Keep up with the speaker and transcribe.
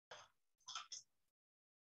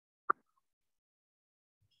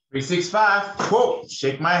365. Whoa,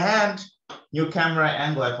 shake my hand. New camera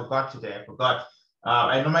angle. I forgot today. I forgot.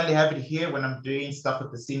 I normally have it here when I'm doing stuff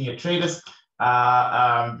with the senior traders.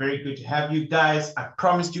 Very good to have you guys. I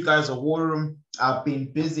promised you guys a war room. I've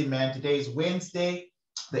been busy, man. Today is Wednesday,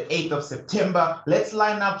 the 8th of September. Let's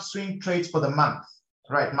line up swing trades for the month.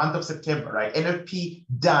 Right, month of September, right? NFP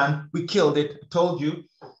done. We killed it. I told you.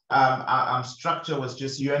 Our structure was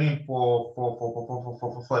just yearning for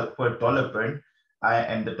a dollar burn.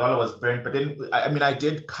 And the dollar was burned, but then I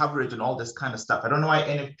did coverage and all this kind of stuff. I don't know why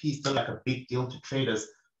NFP is still like a big deal to traders.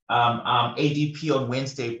 ADP on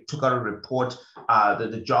Wednesday took out a report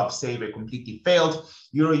that the job saver completely failed.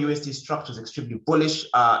 Euro USD structure is extremely bullish.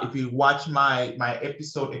 If you watch my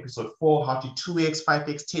episode 4, how to 2x,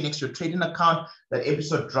 5x, 10x your trading account, that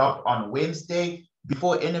episode dropped on Wednesday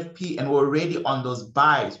before NFP, and we're already on those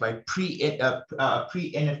buys, right? Pre-NFP,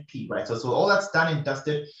 right? So all that's done and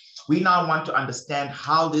dusted. We now want to understand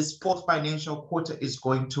how this fourth financial quarter is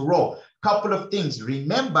going to roll. Couple of things.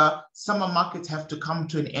 Remember, summer markets have to come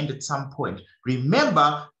to an end at some point.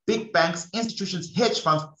 Remember, big banks, institutions, hedge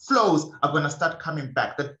funds, flows are going to start coming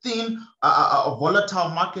back. The theme, a volatile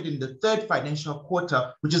market in the third financial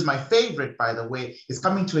quarter, which is my favorite, by the way, is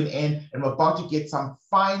coming to an end, and we're about to get some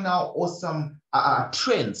final awesome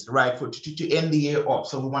trends, right, to end the year off.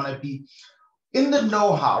 So we want to be in the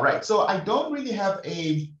know-how, right? So I don't really have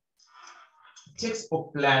a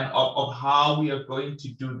textbook plan of how we are going to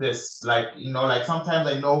do this. Like sometimes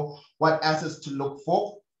I know what assets to look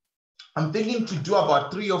for. I'm thinking to do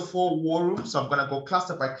about 3 or 4 war rooms. So I'm going to go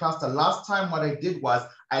cluster by cluster. Last time what I did was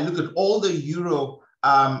I looked at all the euro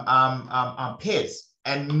pairs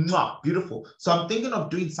and beautiful. So I'm thinking of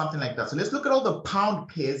doing something like that. So let's look at all the pound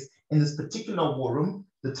pairs in this particular war room.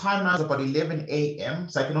 The time now is about 11 a.m.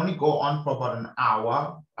 So I can only go on for about an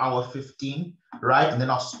hour 15, right? And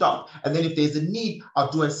then I'll stop. And then if there's a need,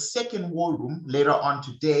 I'll do a second war room later on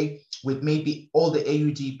today with maybe all the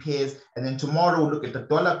AUD pairs. And then tomorrow we'll look at the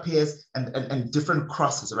dollar pairs and different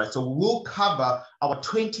crosses, right? So we'll cover our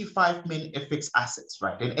 25 main FX assets,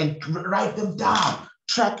 right? And write them down.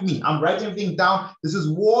 Track me. I'm writing everything down. This is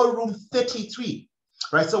war room 33.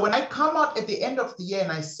 Right. So when I come out at the end of the year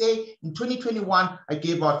and I say in 2021, I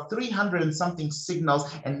gave out 300 and something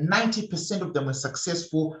signals and 90% of them were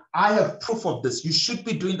successful, I have proof of this. You should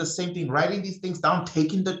be doing the same thing, writing these things down,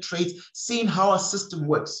 taking the trades, seeing how our system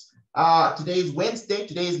works. Today is Wednesday.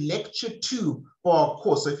 Today is lecture 2 for our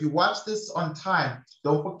course. So if you watch this on time,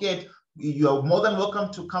 don't forget, you're more than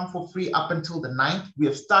welcome to come for free up until the 9th. We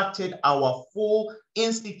have started our full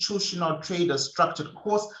institutional trader structured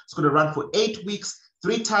course. It's going to run for 8 weeks.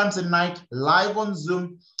 3 times a night, live on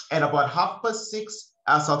Zoom at about 6:30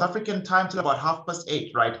 South African time till about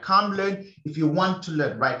 8:30, right? Come learn if you want to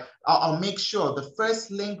learn, right? I'll make sure the first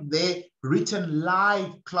link there, written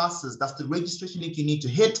live classes, that's the registration link you need to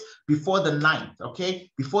hit before the 9th, okay?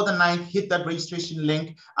 Before the 9th, hit that registration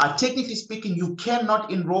link. Technically speaking, you cannot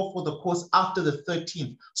enroll for the course after the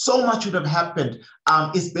 13th. So much would have happened.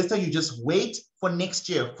 It's better you just wait for next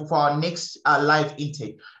year, for our next live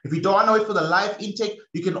intake. If you don't want to wait for the live intake,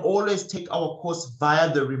 you can always take our course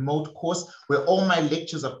via the remote course where all my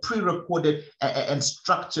lectures are pre-recorded and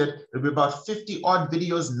structured. It'll be about 50 odd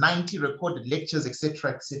videos, 90 recorded lectures,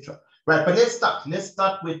 etc., etc. Right, but let's start. Let's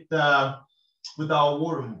start with our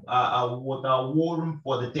war room,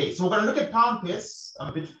 for the day. So we're going to look at pound pairs. I'm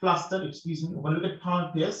a bit flustered, excuse me. We're going to look at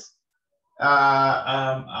pound pairs.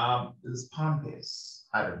 This is pound pairs.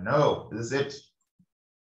 I don't know. This is it.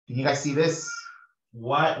 Can you guys see this?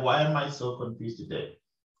 Why am I so confused today?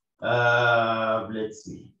 Let's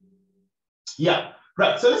see. Yeah,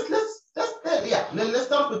 right. So let's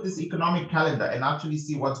start with this economic calendar and actually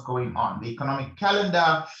see what's going on. The economic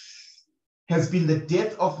calendar has been the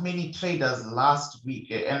death of many traders last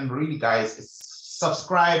week. And really, guys,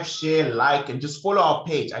 subscribe, share, like, and just follow our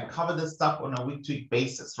page. I cover this stuff on a week-to-week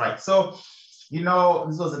basis, right? So, this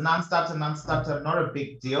was a non-starter, not a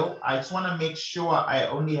big deal. I just want to make sure I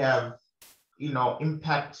only have,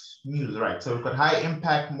 impact news, right? So we've got high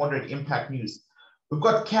impact, moderate impact news. We've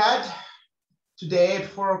got CAD today at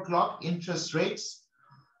 4 o'clock, interest rates.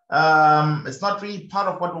 It's not really part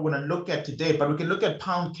of what we're going to look at today, but we can look at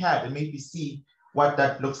pound CAD and maybe see what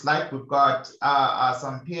that looks like. We've got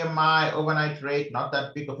some PMI, overnight rate, not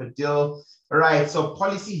that big of a deal. All right, so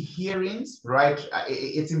policy hearings, right?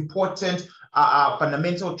 It's important.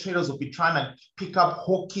 Fundamental traders will be trying to pick up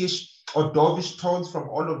hawkish or dovish tones from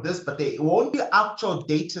all of this, but they won't be actual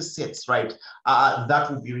data sets, right?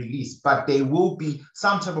 That will be released, but there will be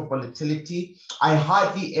some type of volatility. I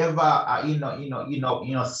hardly ever,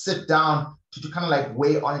 sit down to kind of like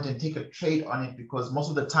weigh on it and take a trade on it because most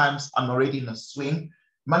of the times I'm already in a swing.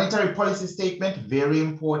 Monetary policy statement, very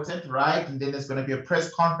important, right? And then there's going to be a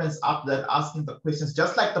press conference after that asking the questions,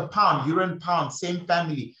 just like the pound, euro and pound, same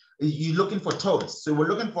family. You're looking for tones. So we're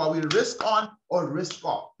looking for, are we risk on or risk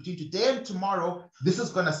off? Between today and tomorrow, this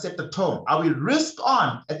is going to set the tone. Are we risk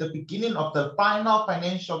on at the beginning of the final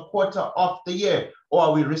financial quarter of the year, or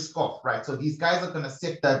are we risk off, right? So these guys are going to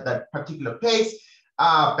set that particular pace.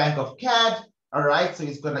 Bank of CAD, all right, so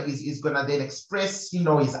he's gonna then express, you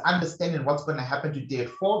know, his understanding what's going to happen to day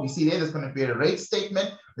 4. You see there's going to be a rate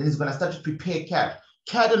statement. Then he's going to start to prepare CAD.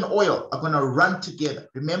 CAD and oil are going to run together.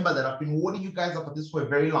 Remember that I've been warning you guys about this for a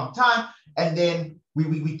very long time. And then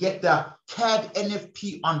we get the CAD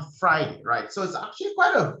NFP on Friday, right? So it's actually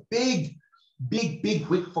quite a big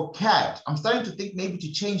week for CAD. I'm starting to think maybe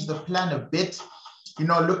to change the plan a bit. You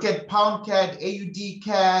know, look at pound CAD, AUD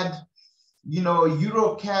CAD, you know,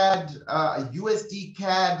 Euro CAD, USD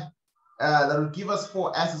CAD, that will give us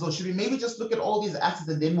 4 assets. Or should we maybe just look at all these assets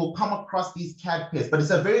and then we'll come across these CAD pairs? But it's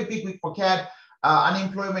a very big week for CAD.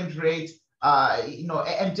 Unemployment rate, you know,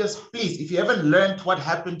 and just please, if you haven't learned what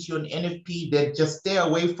happened to you on NFP, then just stay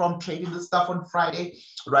away from trading this stuff on Friday,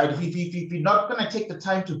 right? If you're not going to take the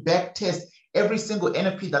time to back test every single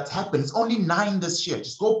NFP that's happened, it's only 9 this year.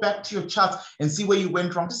 Just go back to your charts and see where you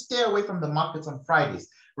went wrong. Just stay away from the markets on Fridays.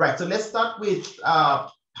 Right, so let's start with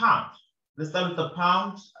pound. Let's start with the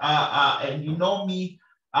pound. And you know me,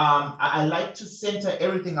 I like to center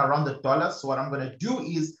everything around the dollar. So what I'm going to do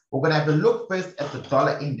is we're going to have a look first at the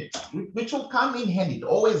dollar index, which will come in handy. It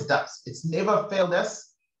always does. It's never failed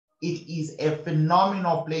us. It is a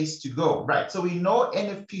phenomenal place to go. Right, so we know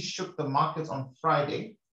NFP shook the markets on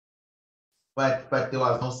Friday, but there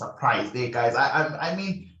was no surprise there, guys. I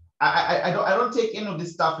mean, I don't take any of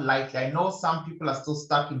this stuff lightly. I know some people are still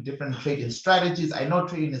stuck in different trading strategies. I know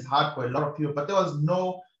trading is hard for a lot of people, but there was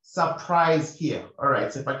no surprise here. All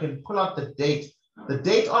right, so if I can pull out the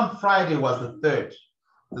date on Friday was the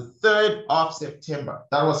 3rd of September.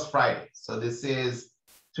 That was Friday. So this is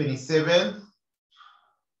 27th,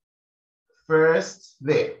 1st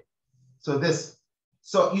there.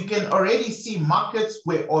 So you can already see markets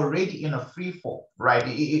were already in a free fall, right?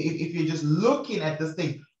 If you're just looking at this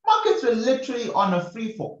thing, markets were literally on a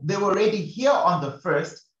free fall. They were already here on the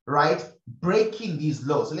 1st, right? Breaking these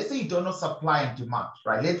lows. So let's say you don't know supply and demand,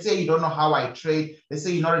 right? Let's say you don't know how I trade. Let's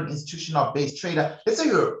say you're not an institutional based trader. Let's say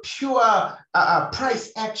you're a pure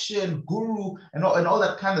price action guru and all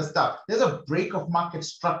that kind of stuff. There's a break of market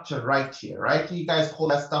structure right here, right? You guys call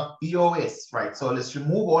that stuff BOS, right? So let's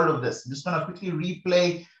remove all of this. I'm just going to quickly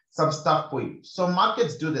replay some stuff for you. So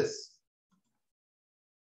markets do this.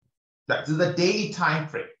 This is the daily time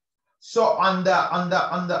frame. So on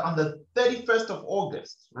the 31st of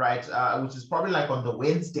August, right, which is probably like on the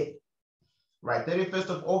Wednesday, right? 31st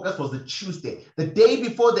of August was the Tuesday, the day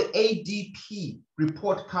before the ADP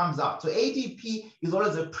report comes out. So ADP is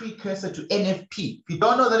always a precursor to NFP. If you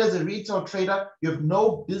don't know that as a retail trader, you have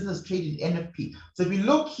no business trading NFP. So if you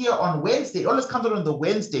look here on Wednesday, it always comes out on the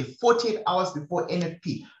Wednesday, 48 hours before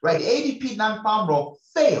NFP, right? The ADP non-farm roll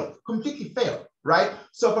failed, completely failed. Right?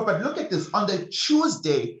 So, but look at this. On the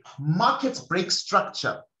Tuesday, markets break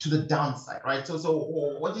structure to the downside, right? So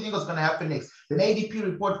what do you think was going to happen next? The ADP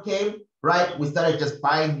report came, right? We started just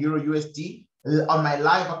buying Euro USD on my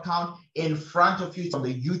live account in front of you on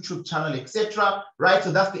the YouTube channel, etc. Right?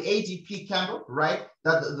 So that's the ADP candle, right?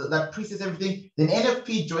 That precedes everything. Then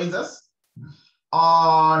NFP joins us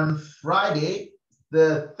on Friday,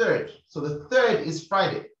 the 3rd. So the 3rd is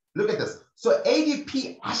Friday. Look at this. So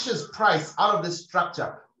ADP ushers price out of this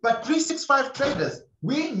structure. But 365 traders,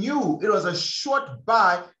 we knew it was a short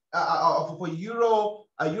buy for Euro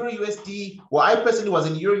USD. Well, I personally was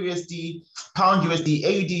in Euro USD, Pound USD,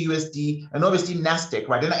 AUD USD, and obviously NASDAQ,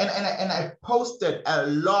 right? And I posted a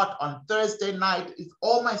lot on Thursday night.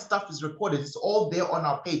 All my stuff is recorded. It's all there on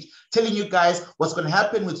our page, telling you guys what's going to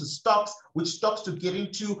happen with the stocks, which stocks to get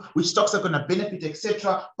into, which stocks are going to benefit,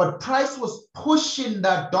 etc. But price was pushing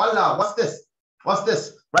the dollar. What's this? What's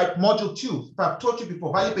this? Right, module 2, I've taught you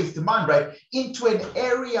before, value-based demand, right, into an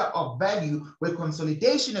area of value where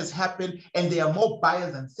consolidation has happened and there are more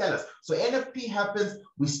buyers than sellers. So NFP happens,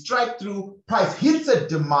 we strike through, price hits a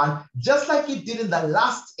demand, just like it did in the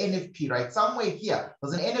last NFP, right? Somewhere here,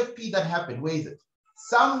 there's an NFP that happened. Where is it?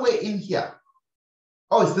 Somewhere in here.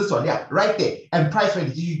 Oh, it's this one, yeah, right there. And price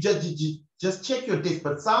range, you just check your dates,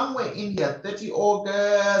 but somewhere in here, 30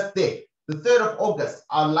 August, there. The 3rd of August,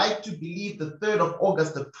 I like to believe the 3rd of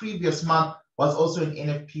August, the previous month, was also an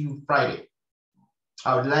NFP Friday.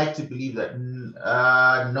 I would like to believe that.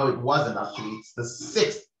 No, it wasn't actually. It's the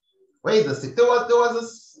 6th. Where is the 6th? There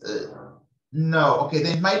was No, okay,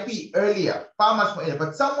 then it might be earlier, far much more earlier,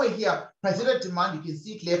 but somewhere here, price hit a demand, you can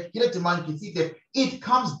see it left, hit a demand, you can see it left, it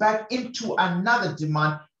comes back into another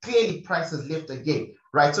demand, clearly price has left again,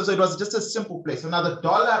 right? So it was just a simple play. So now the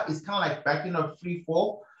dollar is kind of like back in a free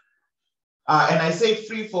fall. And I say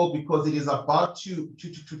free fall because it is about to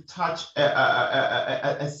touch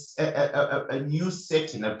a new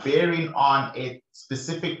setting, a bearing on a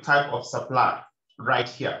specific type of supply right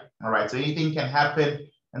here, all right? So anything can happen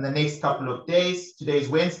in the next couple of days. Today is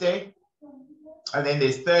Wednesday, and then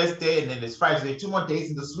there's Thursday, and then there's Friday. So there are 2 more days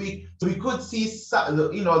in this week. So we could see,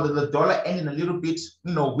 the dollar ending a little bit,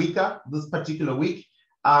 weaker this particular week,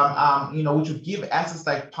 which would give assets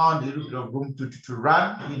like pound a little bit of room to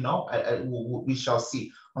run, we shall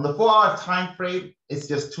see. On the 4-hour time frame, it's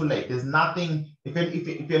just too late. There's nothing,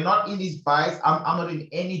 if you're not in these buys, I'm not in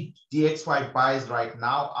any DXY buys right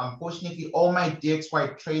now. Unfortunately, all my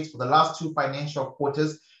DXY trades for the last 2 financial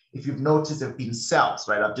quarters, if you've noticed, have been sells,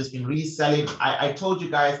 right? I've just been reselling. I told you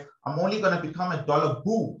guys, I'm only going to become a dollar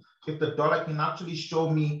bull if the dollar can actually show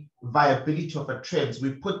me viability of a trend. So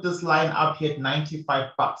we put this line up here at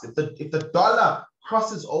 95 bucks. If the dollar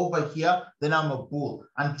crosses over here, then I'm a bull.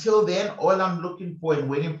 Until then, all I'm looking for and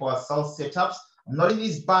waiting for are sell setups. I'm not in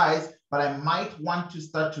these buys, but I might want to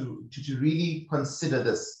start to really consider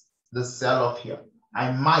this sell-off here.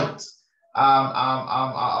 I might.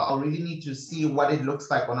 I really need to see what it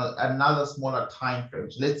looks like on another smaller time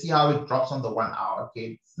frame. So let's see how it drops on the 1 hour.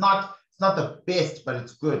 Okay, it's not the best, but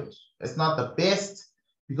it's good. It's not the best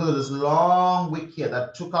because of this long wick here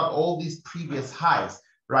that took out all these previous highs,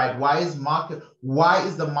 right? Why is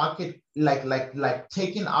the market like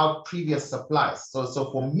taking out previous supplies?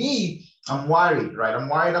 So for me, I'm worried, right? I'm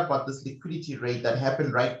worried about this liquidity rate that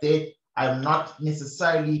happened right there. I'm not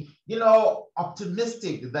necessarily,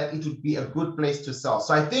 optimistic that it would be a good place to sell.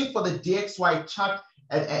 So I think for the DXY chart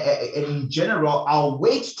and in general, I'll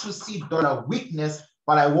wait to see dollar weakness,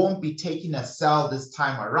 but I won't be taking a sell this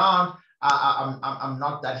time around. I'm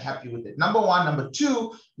not that happy with it. Number one. Number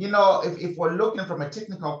two, if we're looking from a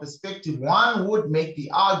technical perspective, one would make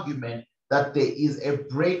the argument that there is a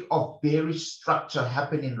break of bearish structure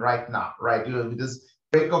happening right now, right? This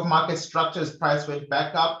break of market structure as price went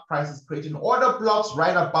back up, price is creating order blocks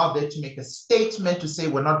right above there to make a statement to say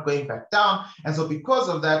we're not going back down. And so because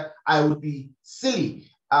of that, I would be silly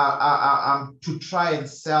to try and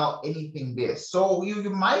sell anything there. So you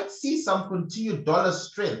might see some continued dollar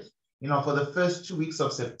strength, for the first 2 weeks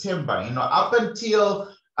of September, up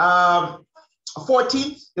until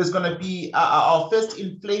 14th, there's going to be our first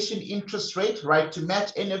inflation interest rate, right, to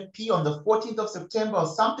match NFP on the 14th of September or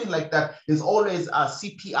something like that. There's always a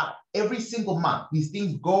CPI every single month. These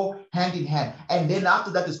things go hand in hand. And then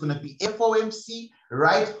after that, there's going to be FOMC,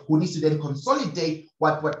 right, who needs to then consolidate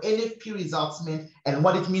what NFP results meant and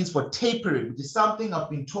what it means for tapering, which is something I've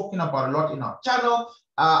been talking about a lot in our channel.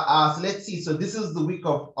 So let's see. So this is the week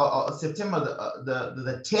of September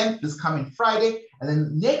the 10th, this coming Friday. And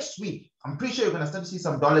then next week, I'm pretty sure you're going to start to see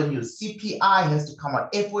some dollar news. CPI has to come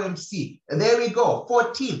out, FOMC. And there we go,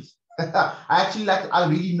 14th. I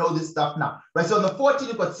really know this stuff now. Right, so on the 14th,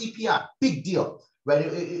 we've got CPI, big deal. Right,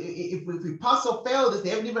 if we pass or fail this, they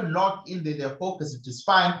haven't even locked in their focus, which is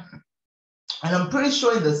fine. And I'm pretty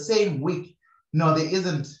sure in the same week, no, there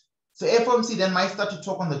isn't. So FOMC then might start to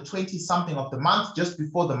talk on the 20-something of the month, just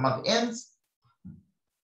before the month ends.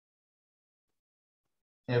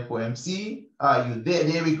 FOMC,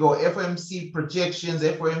 there we go. FOMC projections,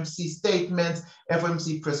 FOMC statements,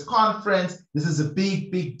 FOMC press conference. This is a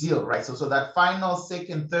big deal, right? So that final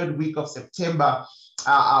second, third week of September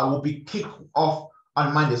will be kicked off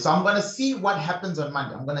on Monday. So I'm going to see what happens on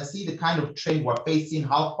Monday. I'm going to see the kind of trend we're facing,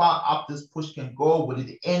 how far up this push can go. Will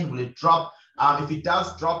it end? Will it drop? If it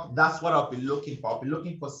does drop, that's what I'll be looking for. I'll be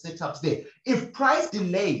looking for setups there. If price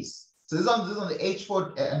delays, so this is on the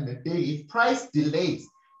H4 and the day, if price delays,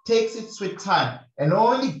 takes its sweet time, and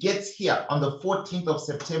only gets here on the 14th of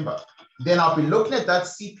September, then I'll be looking at that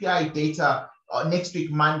CPI data next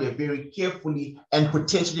week, Monday, very carefully and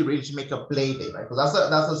potentially ready to make a play there, right? Because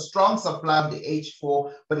that's a strong supply of the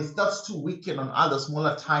H4, but it starts to weaken on other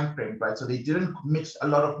smaller time frames, right? So they didn't commit a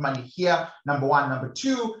lot of money here, number one. Number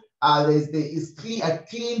two, there is a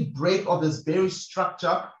clean break of this bearish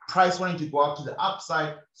structure, price wanting to go up to the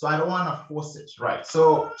upside, so I don't want to force it, right?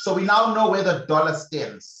 So we now know where the dollar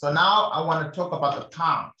stands. So now I want to talk about the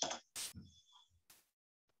pound.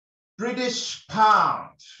 British pound,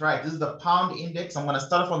 right? This is the pound index. I'm going to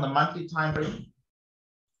start from the monthly time frame.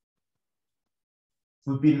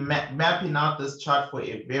 We've been mapping out this chart for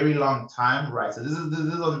a very long time, right? So this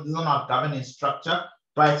is on our governance structure.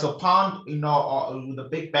 right? So pound, the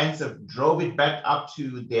big banks have drove it back up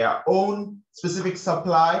to their own specific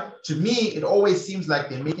supply. To me, it always seems like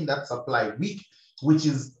they're making that supply weak, which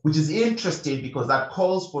is interesting because that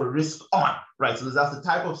calls for risk on, right? So that's the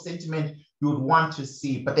type of sentiment you would want to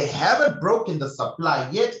see, but they haven't broken the supply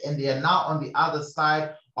yet, and they are now on the other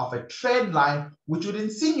side of a trend line, which would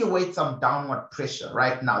insinuate some downward pressure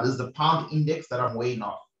right now. This is the pound index that I'm weighing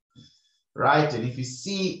off, right? And if you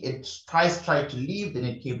see its price tried to leave, then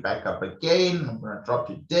it came back up again. I'm going to drop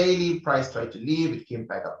to daily. Price tried to leave, it came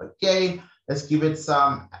back up again. Let's give it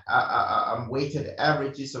some weighted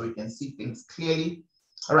averages so we can see things clearly.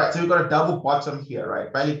 All right, so we've got a double bottom here,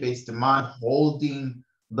 right? Value-based demand holding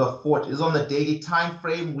the fort is on the daily time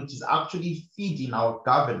frame, which is actually feeding our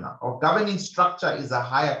governor. Our governing structure is a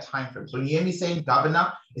higher time frame. So when you hear me saying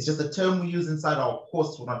governor, it's just a term we use inside our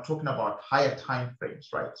course when we're talking about higher time frames,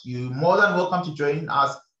 right? You're more than welcome to join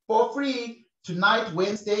us for free tonight,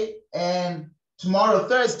 Wednesday, and tomorrow,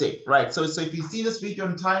 Thursday, right? So if you see this video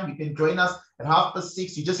on time, you can join us at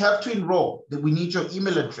 6:30. You just have to enroll. We need your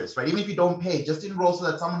email address, right? Even if you don't pay, just enroll so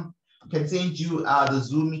that someone can send you the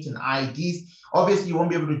Zoom meeting IDs. Obviously, you won't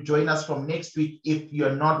be able to join us from next week if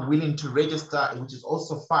you're not willing to register, which is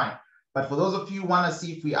also fine. But for those of you who want to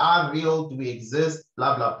see if we are real, do we exist,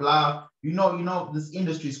 blah, blah, blah. You know, this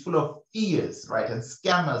industry is full of fears, right? And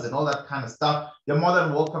scammers and all that kind of stuff. You're more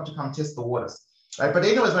than welcome to come test the waters, right? But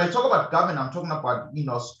anyways, when I talk about government, I'm talking about,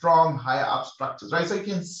 strong, higher up structures, right? So you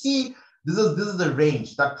can see this is the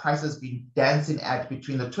range that price has been dancing at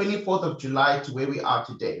between the 24th of July to where we are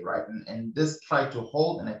today, right? And this tried to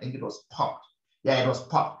hold, and I think it was popped. Yeah, it was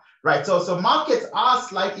popped, right? So markets are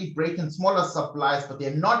slightly breaking smaller supplies, but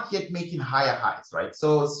they're not yet making higher highs, right?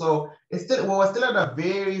 So we're still at a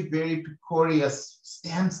very, very precarious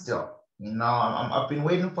standstill. I've been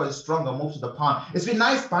waiting for a stronger move to the pound. It's been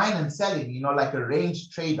nice buying and selling, like a range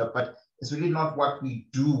trader, but it's really not what we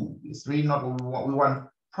do. It's really not what we want. We want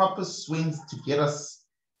proper swings to get us,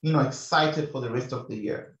 excited for the rest of the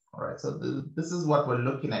year. All right, so this is what we're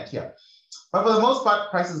looking at here. But for the most part,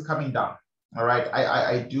 price is coming down. All right,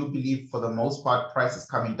 I do believe for the most part, price is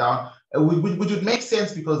coming down, which would make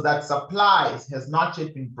sense because that supply has not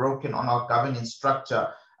yet been broken on our governing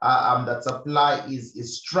structure. That supply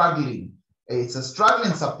is struggling. It's a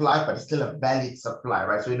struggling supply, but it's still a valid supply,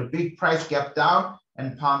 right? So in a big price gap down,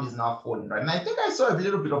 and pound is now falling, right? And I think I saw a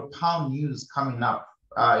little bit of pound news coming up.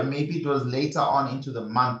 Maybe it was later on into the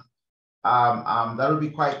month. That would be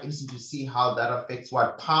quite interesting to see how that affects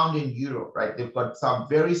what pound and euro, right? They've got some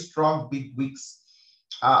very strong big weeks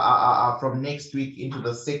from next week into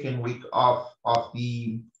the second week of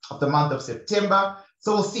the month of September.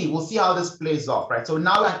 So we'll see how this plays off, right? So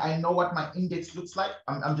now that I know what my index looks like,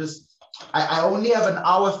 I only have an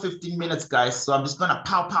hour, 15 minutes, guys. So I'm just gonna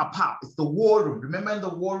pow, pow, pow. It's the war room. Remember in the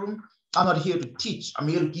war room, I'm not here to teach. I'm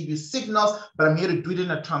here to give you signals, but I'm here to do it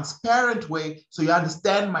in a transparent way so you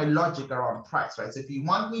understand my logic around price, right? So if you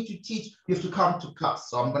want me to teach, you have to come to class.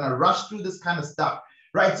 So I'm gonna rush through this kind of stuff,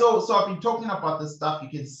 right? So I've been talking about this stuff. You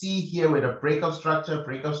can see here with a breakup structure,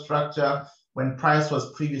 when price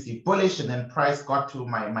was previously bullish and then price got to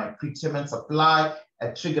my predetermined supply,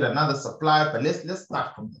 it triggered another supply. But let's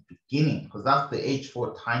start from the beginning because that's the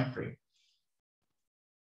H4 time frame.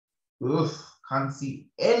 Oof. Can't see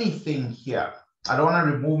anything here. I don't want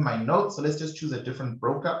to remove my notes, so let's just choose a different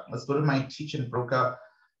broker. Let's go to my teaching broker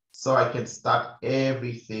so I can start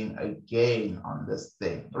everything again on this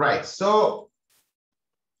thing. Right, so,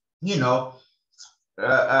 we are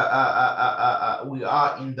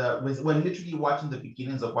we're literally watching the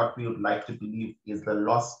beginnings of what we would like to believe is the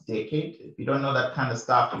lost decade. If you don't know that kind of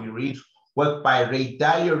stuff, you read work by Ray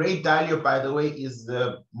Dalio. Ray Dalio, by the way, is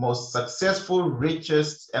the most successful,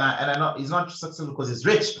 richest, and I know he's not successful because he's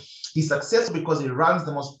rich. He's successful because he runs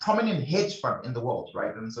the most prominent hedge fund in the world,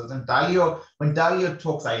 right? And so when Dalio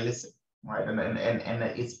talks, I listen, right? And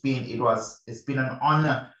it's been an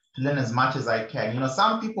honor to learn as much as I can.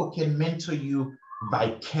 Some people can mentor you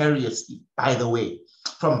vicariously, by the way,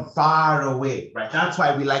 from far away, right? That's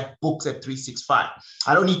why we like books at 365.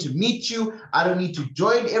 I don't need to meet you. I don't need to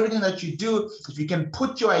join everything that you do. If you can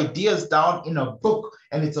put your ideas down in a book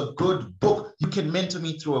and it's a good book, you can mentor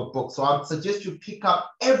me through a book. So I'd suggest you pick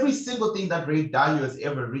up every single thing that Ray Dalio has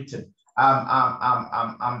ever written.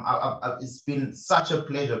 It's been such a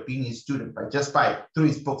pleasure being his student, right? Just through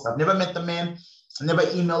his books. I've never met the man. I never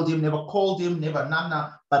emailed him, never called him, never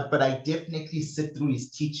nana, but I definitely sit through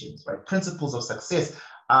his teachings, right? Principles of success.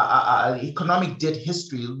 economic debt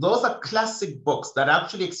history. Those are classic books that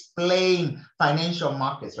actually explain financial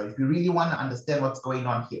markets, right? If you really want to understand what's going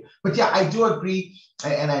on here. But yeah, I do agree,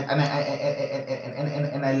 and I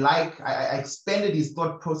expanded his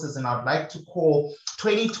thought process, and I'd like to call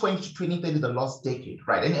 2020 to 2030 the lost decade,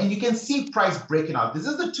 right? And you can see price breaking out. This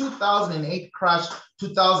is the 2008 crash,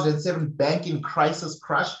 2007 banking crisis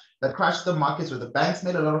crash that crashed the markets, where the banks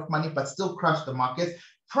made a lot of money but still crashed the markets.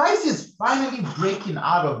 Price is finally breaking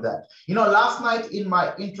out of that. You know, last night in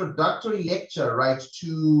my introductory lecture, right,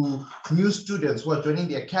 to new students who are joining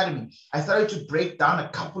the academy, I started to break down a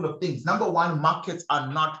couple of things. Number one, markets are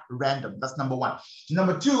not random. That's number one.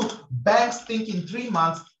 Number two, banks think in 3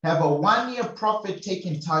 months have a 1-year profit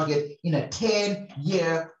taking target in a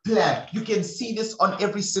 10-year plan. You can see this on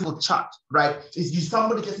every single chart, right?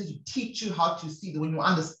 Somebody just needs to teach you how to see that. When you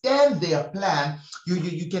understand their plan,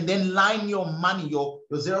 you can then line your money, your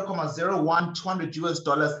 0.01200 US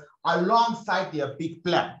dollars alongside their big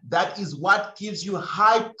plan. That is what gives you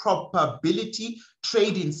high probability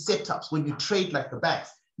trading setups when you trade like the banks.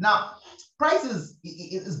 Now, price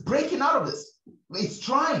is breaking out of this. It's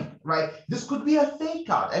trying, right? This could be a fake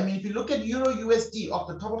out. I mean, if you look at Euro USD off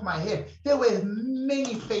the top of my head, there were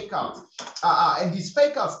many fake outs. And these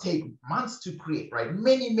fake outs take months to create, right?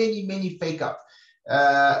 Many fake outs.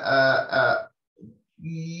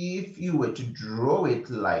 If you were to draw it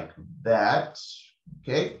like that,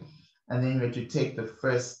 okay, and then you were to take the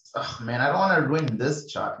first, oh man, I don't want to ruin this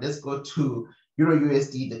chart. Let's go to Euro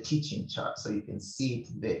USD, the teaching chart, so you can see it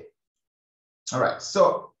there. All right,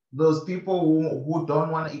 so those people who don't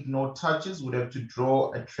want to ignore touches would have to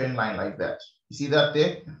draw a trend line like that. You see that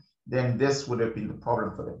there? Then this would have been the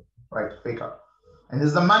problem for them, right? Fake out. And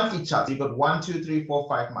there's the monthly chart. So you got 1, 2, 3, 4,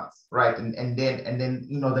 5 months, right? And then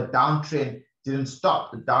you know the downtrend didn't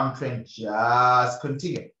stop. The downtrend just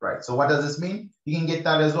continued, right? So what does this mean? You can get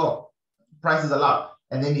that as well. Prices allowed,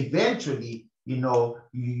 and then eventually, you know,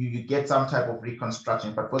 you get some type of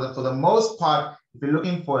reconstruction. But for the most part, if you're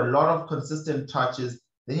looking for a lot of consistent touches,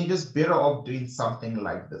 then you're just better off doing something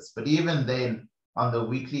like this. But even then, on the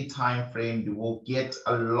weekly time frame, you will get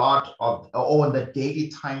a lot of, or on the daily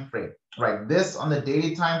time frame, right? This on the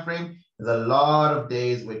daily time frame, there's a lot of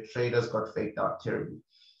days where traders got faked out terribly.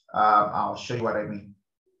 I'll show you what I mean.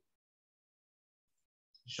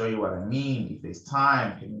 Show you what I mean. If there's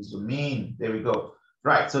time, can you zoom in? There we go.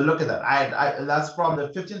 Right, so look at that. That's from the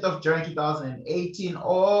 15th of January 2018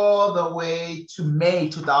 all the way to May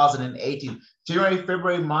 2018. January,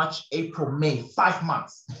 February, March, April, May, 5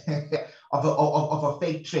 months of a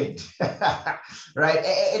fake trade, right?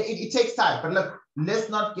 It takes time, but look, let's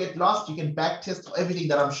not get lost. You can back test everything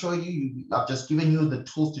that I'm showing you. I've just given you the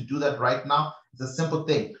tools to do that right now. It's a simple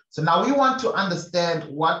thing. So now we want to understand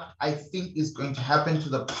what I think is going to happen to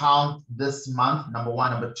the pound this month, number one.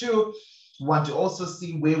 Number two, we want to also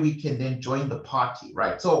see where we can then join the party,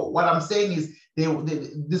 right? So what I'm saying is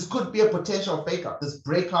this could be a potential fake out. This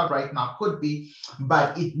breakout right now could be,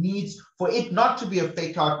 but it needs, for it not to be a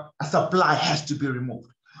fake out, a supply has to be removed.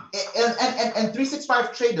 And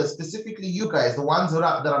 365 traders, specifically you guys, the ones that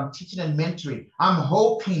I'm teaching and mentoring, I'm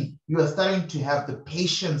hoping you are starting to have the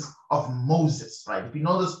patience of Moses, right? If you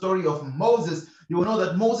know the story of Moses, you will know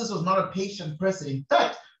that Moses was not a patient person. In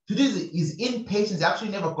fact, his impatience, he actually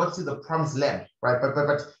never got to the promised land, right?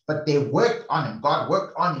 But they worked on him. God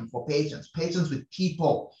worked on him for patience with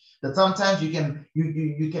people. That sometimes you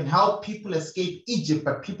can help people escape Egypt,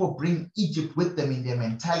 but people bring Egypt with them in their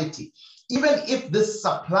mentality. Even if this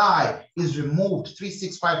supply is removed,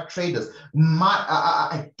 365 traders,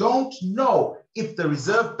 I don't know if the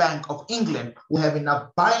Reserve Bank of England will have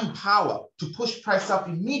enough buying power to push price up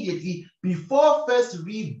immediately before first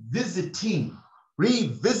revisiting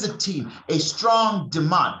a strong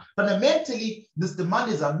demand. Fundamentally, this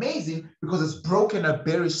demand is amazing because it's broken a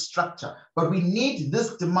bearish structure, but we need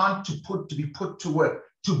this demand to be put to work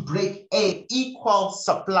to break an equal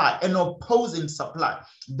supply, an opposing supply.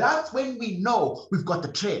 That's when we know we've got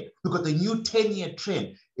the trend. We've got the new 10-year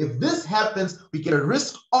trend. If this happens, we get a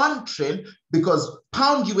risk on trend because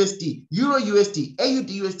pound USD, Euro USD, AUD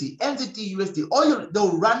USD, NZD USD,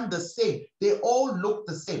 they'll run the same. They all look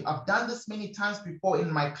the same. I've done this many times before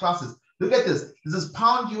in my classes. Look at this. This is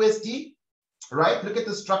pound USD, right? Look at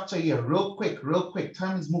the structure here, real quick.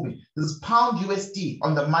 Time is moving. This is pound USD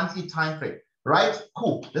on the monthly time frame, right?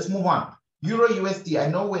 Cool. Let's move on. Euro USD. I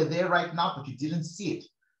know we're there right now, but you didn't see it.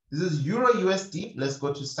 This is Euro USD. Let's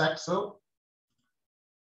go to Saxo.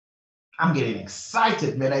 I'm getting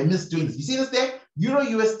excited, man. I miss doing this. You see this there? Euro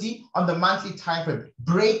USD on the monthly time frame,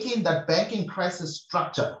 breaking that banking crisis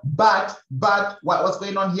structure. But what's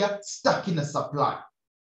going on here? Stuck in a supply.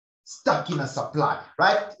 stuck in a supply,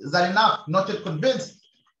 right? Is that enough? Not yet convinced?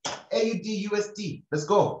 AUD USD, let's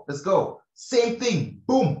go, let's go. Same thing,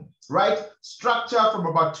 boom, right? Structure from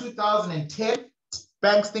about 2010,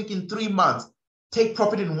 banks think in 3 months, take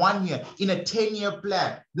profit in 1 year, in a 10-year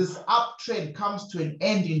plan. This uptrend comes to an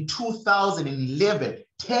end in 2011.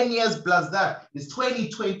 10 years plus that is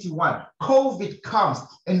 2021. COVID comes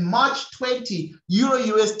in March 20, Euro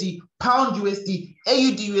USD, Pound USD,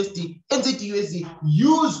 AUD USD, NZD USD.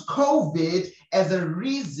 Use COVID as a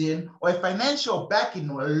reason or a financial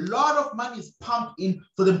backing. A lot of money is pumped in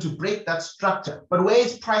for them to break that structure. But where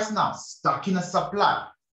is price now? Stuck in a supply.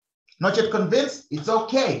 Not yet convinced? It's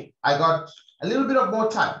okay. I got a little bit of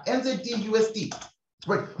more time. NZD USD.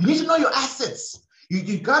 Right. You need to know your assets.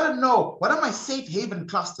 You got to know, what are my safe haven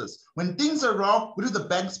clusters? When things are wrong, where do the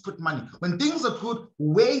banks put money? When things are good,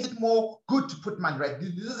 where is it more good to put money, right?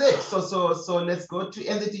 This is it. So let's go to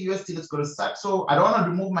NZD USD. Let's go to Sept. So I don't want to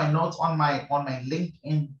remove my notes on my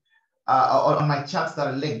LinkedIn, on my charts that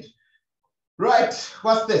are linked. Right,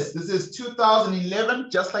 what's this? This is 2011,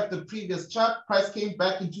 just like the previous chart. Price came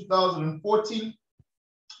back in 2014.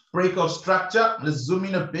 Breakout structure. Let's zoom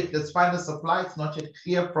in a bit. Let's find the supply. It's not yet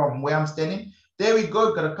clear from where I'm standing. There we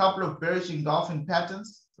go. Got a couple of bearish engulfing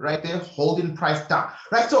patterns right there, holding price down.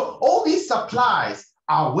 Right. So all these supplies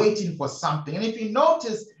are waiting for something. And if you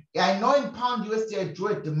notice, I know in Pound USD, I drew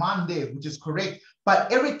a demand there, which is correct.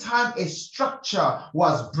 But every time a structure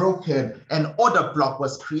was broken, an order block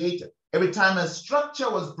was created. Every time a structure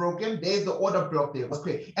was broken, there's the order block there was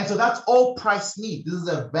created. And so that's all price needs. This is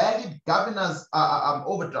a valid governor's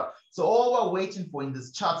overdraft. So all we're waiting for in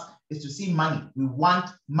this charts is to see money. We want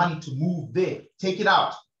money to move there. Take it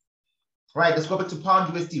out. Right, let's go back to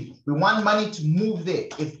Pound USD. We want money to move there.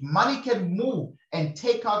 If money can move and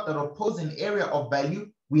take out that opposing area of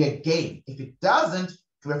value, we are gain. If it doesn't,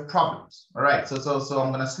 we have problems. All right, so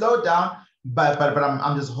I'm going to slow down. But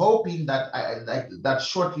I'm just hoping that that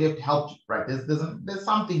short lift helped you, right? There's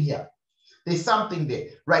something here. There's something there,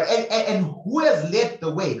 right? And who has led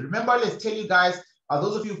the way? Remember, let's tell you guys,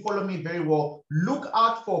 those of you who follow me very well, look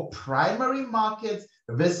out for primary markets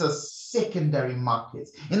versus secondary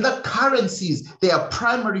markets. In the currencies, they are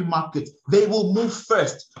primary markets. They will move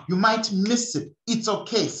first. You might miss it. It's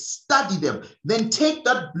okay. Study them. Then take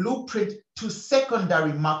that blueprint to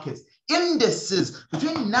secondary markets. Indices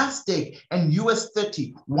between NASDAQ and US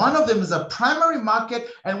 30. One of them is a primary market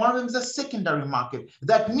and one of them is a secondary market.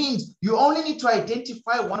 That means you only need to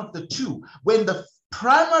identify one of the two. When the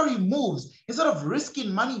primary moves, instead of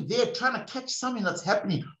risking money there trying to catch something that's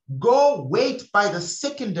happening, go wait by the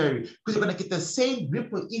secondary because you're going to get the same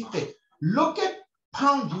ripple effect. Look at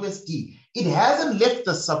Pound USD. It hasn't left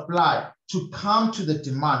the supply to come to the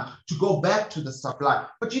demand, to go back to the supply.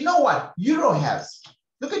 But you know what? Euro has.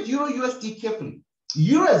 Look at Euro USD carefully.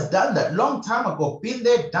 Euro has done that long time ago, been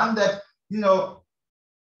there, done that,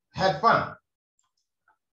 had fun.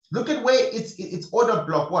 Look at where its order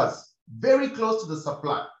block was, very close to the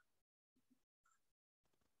supply.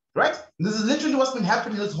 Right? This is literally what's been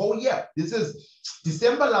happening this whole year. This is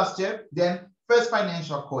December last year, then first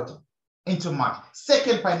financial quarter into March,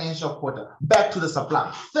 second financial quarter, back to the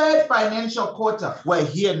supply. Third financial quarter, we're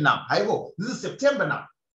here now. This is September now.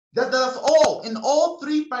 That's all. In all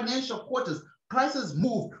three financial quarters, prices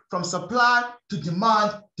move from supply to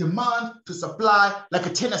demand, demand to supply, like a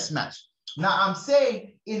tennis match. Now, I'm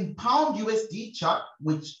saying in Pound USD chart,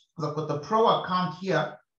 which, because I've got the pro account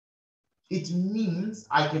here, it means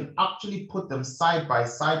I can actually put them side by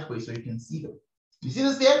side for you so you can see them. You see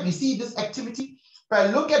this there? You see this activity? If I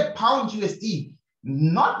look at Pound USD,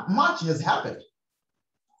 not much has happened.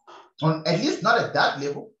 At least not at that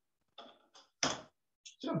level.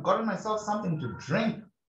 Should have gotten myself something to drink.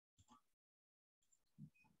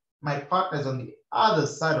 My partner's on the other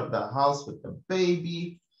side of the house with the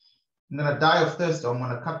baby. I'm gonna die of thirst. I'm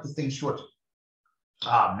gonna cut this thing short.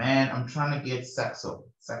 Ah, man, I'm trying to get Saxo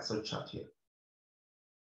chart here.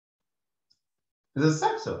 Is it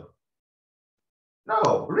Saxo?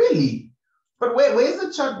 No, really? But where's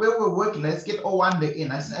the chart where we're working? Let's get Owanda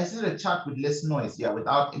in. I see a chart with less noise, yeah,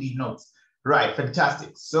 without any notes. Right,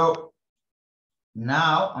 fantastic. So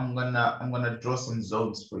now I'm gonna draw some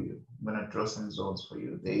zones for you. I'm gonna draw some zones for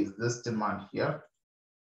you. There is this demand here.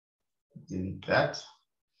 Delete that.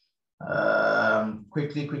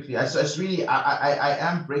 Quickly. I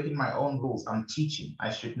am breaking my own rules. I'm teaching. I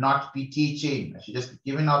should not be teaching. I should just be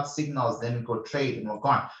giving out signals, then we go trade and we're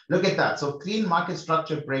gone. Look at that. So clean market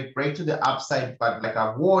structure break to the upside, but like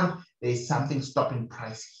I warned, there's something stopping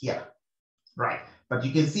price here. Right. But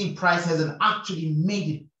you can see price hasn't actually made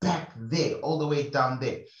it back there, all the way down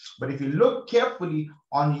there. But if you look carefully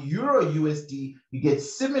on Euro USD, you get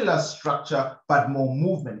similar structure, but more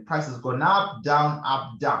movement. Price has gone up, down,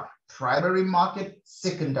 up, down. Primary market,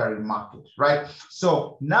 secondary market, right?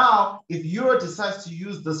 So now if Euro decides to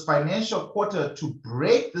use this financial quarter to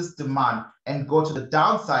break this demand and go to the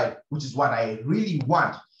downside, which is what I really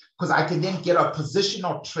want, because I can then get a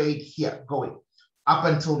positional trade here going up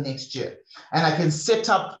until next year. And I can set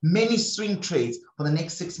up many swing trades for the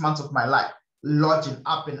next 6 months of my life, lodging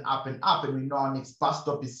up and up and up. And we know our next bus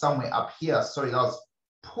stop is somewhere up here. Sorry, that was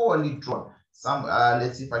poorly drawn.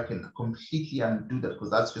 Let's see if I can completely undo that,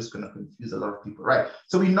 because that's just going to confuse a lot of people, right?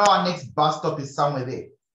 So we know our next bus stop is somewhere there,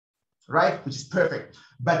 right? Which is perfect.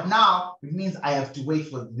 But now it means I have to wait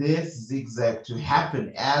for this zigzag to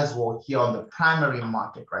happen as well here on the primary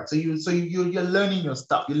market, right? So you're learning your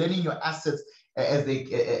stuff, you're learning your assets as they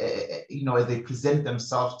as they present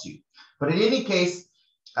themselves to you. But in any case,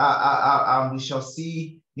 we shall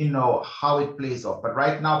see how it plays off. But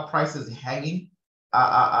right now, price is hanging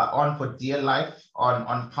on for dear life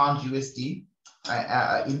on pound USD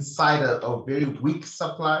inside a very weak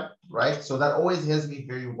supply, right? So that always has me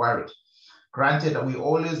very worried. Granted, we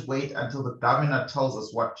always wait until the governor tells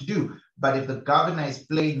us what to do. But if the governor is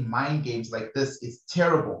playing mind games like this, it's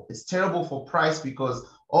terrible. It's terrible for price, because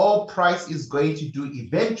all price is going to do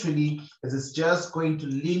eventually is it's just going to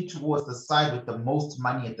lean towards the side with the most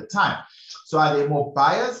money at the time. So are there more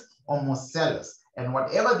buyers or more sellers? And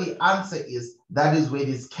whatever the answer is, that is where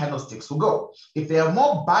these candlesticks will go. If there are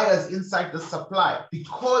more buyers inside the supply,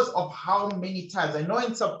 because of how many times, I know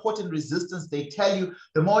in support and resistance, they tell you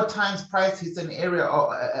the more times price hits an area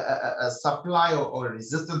or a supply or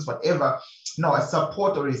resistance, whatever, no, a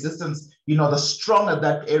support or resistance, the stronger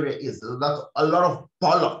that area is. That's a lot of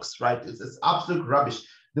bollocks, right? It's absolute rubbish.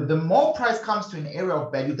 The more price comes to an area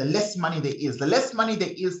of value, the less money there is. The less money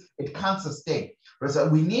there is, it can't sustain. So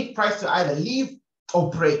we need price to either leave or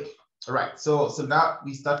break. All right, so now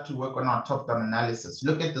we start to work on our top-down analysis.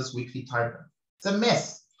 Look at this weekly time frame. It's a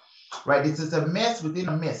mess, right? It's a mess within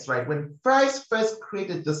a mess, right? When price first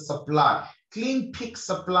created the supply, clean peak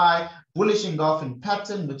supply, bullish engulfing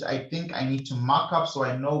pattern, which I think I need to mark up so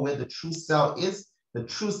I know where the true sell is. The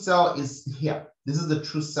true sell is here. This is the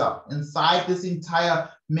true sell. Inside this entire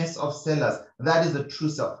mess of sellers, that is the true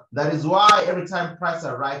sell. That is why every time price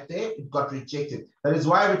arrived there, it got rejected. That is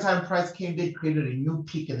why every time price came there, it created a new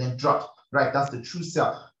peak and then dropped, right? That's the true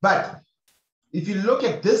sell. But if you look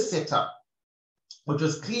at this setup, which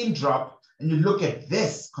was clean drop, and you look at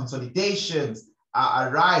this, consolidations, a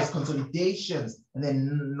rise, consolidations, and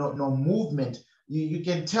then no movement, you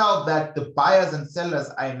can tell that the buyers and sellers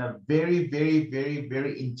are in a very, very, very,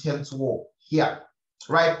 very intense war here,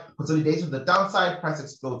 right? Consolidation to the downside, price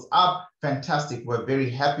explodes up, fantastic, we're very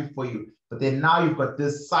happy for you. But then now you've got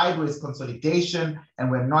this sideways consolidation,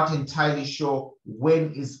 and we're not entirely sure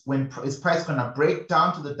when is price gonna break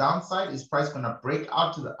down to the downside? Is price gonna break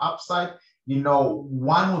out to the upside?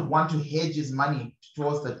 One would want to hedge his money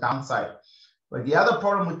towards the downside. But the other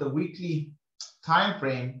problem with the weekly time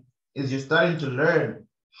frame is you're starting to learn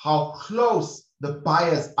how close the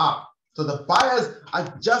buyers are. So the buyers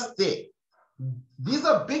are just there. These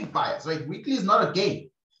are big buyers, right? Weekly is not a game.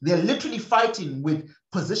 They're literally fighting with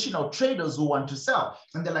positional traders who want to sell.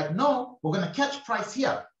 And they're like, no, we're going to catch price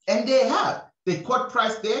here. And they have. They caught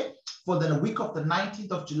price there for the week of the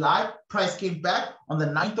 19th of July. Price came back on the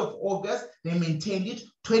 9th of August. They maintained it.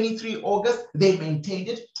 23 August, they maintained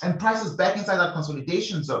it. And price is back inside that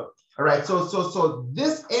consolidation zone. All right, so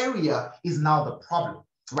this area is now the problem,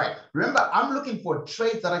 right? Remember, I'm looking for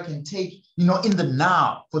trades that I can take, in the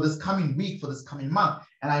now, for this coming week, for this coming month.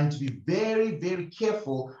 And I need to be very, very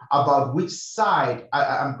careful about which side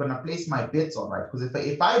I'm going to place my bets on, right? Because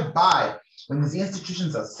if I buy when these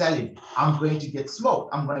institutions are selling, I'm going to get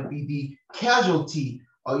smoked. I'm going to be the casualty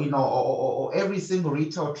or every single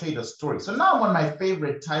retail trader story. So now I'm on my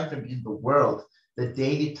favorite time frame in the world, the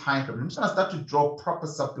daily time frame. I'm just going to start to draw proper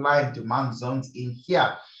supply and demand zones in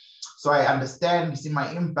here. So I understand, you see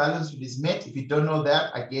my imbalance is met. If you don't know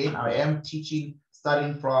that, again, I am teaching,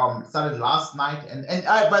 started last night. And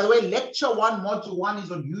by the way, lecture 1, module 1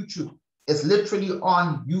 is on YouTube. It's literally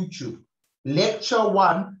on YouTube. Lecture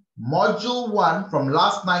 1, module 1 from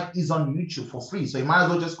last night is on YouTube for free. So you might as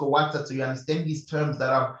well just go watch that so you understand these terms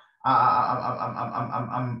that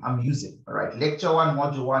I'm using. All right, lecture 1,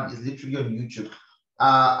 module 1 is literally on YouTube.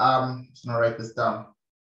 Just gonna write this down.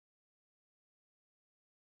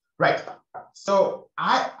 Right. So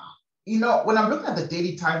when I'm looking at the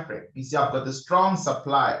daily time frame, you see I've got the strong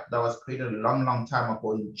supply that was created a long, long time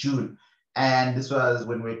ago in June. And this was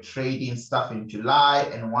when we're trading stuff in July,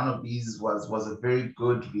 and one of these was a very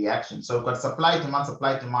good reaction. So we've got supply,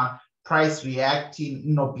 demand, price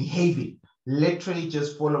reacting, behaving, literally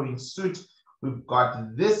just following suit. We've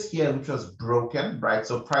got this here, which was broken, right?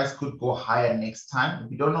 So price could go higher next time.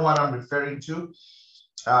 If you don't know what I'm referring to,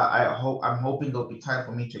 I'm hoping there'll be time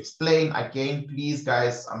for me to explain. Again, please,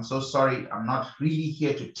 guys, I'm so sorry. I'm not really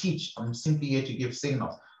here to teach. I'm simply here to give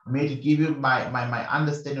signals. I'm here to give you my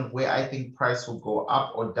understanding of where I think price will go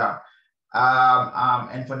up or down.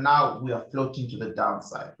 And for now, we are floating to the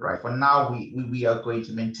downside, right? For now, we are going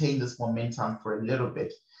to maintain this momentum for a little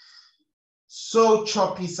bit. So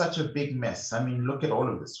choppy, such a big mess. I mean, look at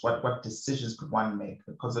all of this. What decisions could one make?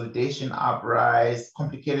 The consolidation, uprise,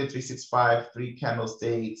 complicated 365, 3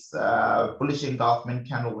 candlesticks, bullish engulfment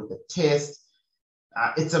candle with a test.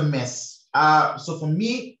 It's a mess. So for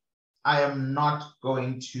me, I am not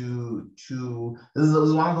going to this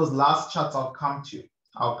is one of those last charts I'll come to.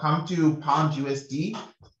 I'll come to pound USD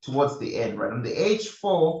towards the end, right? On the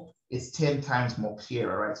H4, it's 10 times more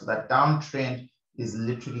clearer, right? So that downtrend is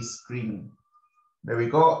literally screaming. There we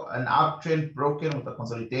go, an uptrend broken with a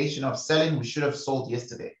consolidation of selling. We should have sold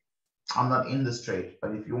yesterday. I'm not in this trade,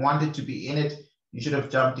 but if you wanted to be in it, you should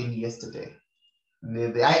have jumped in yesterday.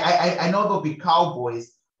 I know there'll be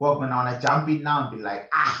cowboys who are gonna jump in now and be like,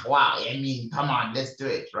 wow, I mean, come on, let's do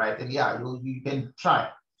it, right? And yeah, you can try.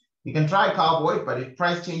 You can try cowboy, but if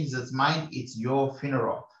price changes its mind, it's your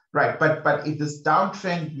funeral, right? But if this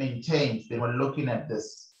downtrend maintains, then we're looking at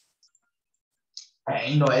this.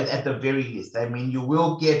 At the very least, I mean, you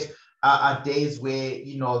will get days where,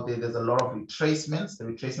 there's a lot of retracements. The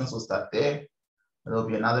retracements will start there. There'll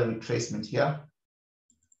be another retracement here.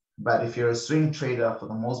 But if you're a swing trader, for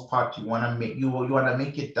the most part, you want to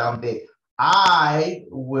make it down there. I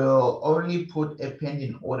will only put a pen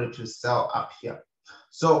in order to sell up here.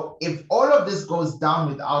 So if all of this goes down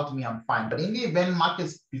without me, I'm fine. But in the event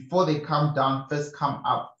markets, before they come down, first come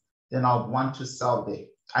up, then I'll want to sell there.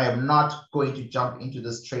 I am not going to jump into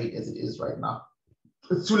this trade as it is right now.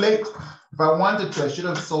 It's too late. If I wanted to, I should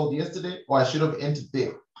have sold yesterday, or I should have entered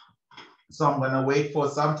there. So I'm going to wait for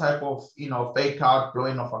some type of, fake out,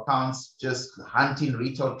 blowing of accounts, just hunting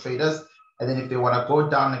retail traders. And then if they want to go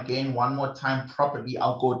down again one more time properly,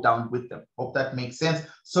 I'll go down with them. Hope that makes sense.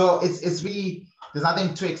 So it's really, there's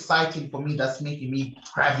nothing too exciting for me that's making me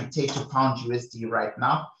gravitate to pound USD right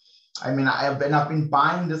now. I mean, I've been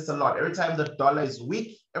buying this a lot. Every time the dollar is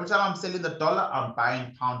weak, every time I'm selling the dollar, I'm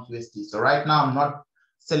buying pound USD. So right now I'm not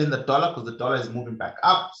selling the dollar because the dollar is moving back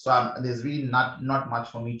up. So there's really not much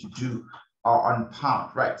for me to do on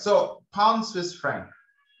pound, right? So pound Swiss franc,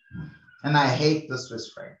 and I hate the Swiss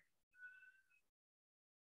franc.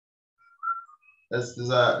 This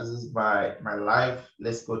is my live.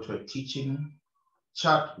 Let's go to a teaching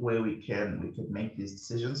chart where we can make these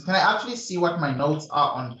decisions. Can I actually see what my notes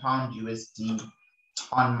are on pound USD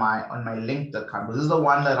on my linked account? This is the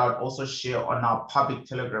one that I would also share on our public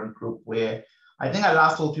Telegram group, where I think I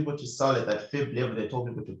last told people to sell it at fib level. They told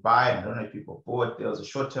people to buy, and I don't know if people bought. There was a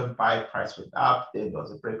short-term buy, price went up, then there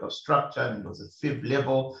was a break of structure, and there was a fib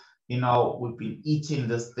level. We've been eating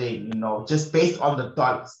this thing, just based on the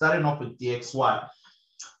dollar, starting off with DXY.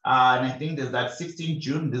 And I think there's that 16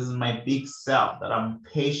 June, this is my big sell that I'm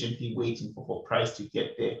patiently waiting for price to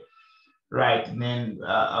get there, right? And then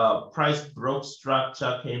price broke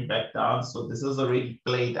structure, came back down. So this is already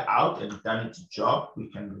played out and done its job. We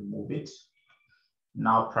can remove it.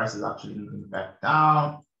 Now price is actually moving back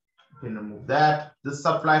down. We can remove that. This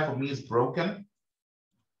supply for me is broken.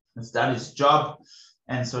 It's done its job.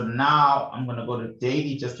 And so now I'm going to go to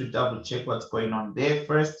daily just to double check what's going on there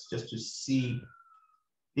first, just to see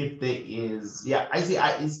if there is, yeah, I see,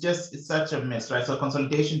 it's such a mess, right? So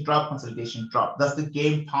consolidation drop. That's the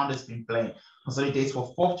game pound has been playing. Consolidates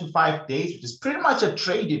for 4 to 5 days, which is pretty much a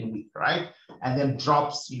trading week, right? And then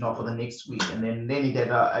drops, for the next week. And then it had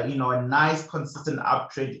a nice consistent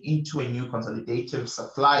uptrend into a new consolidative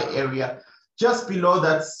supply area, just below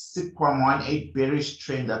that 6.18 bearish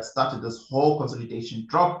trend that started this whole consolidation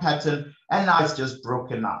drop pattern. And now it's just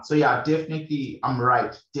broken out. So yeah, definitely, I'm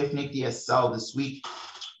right. Definitely a sell this week.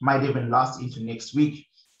 Might even last into next week.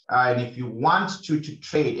 And if you want to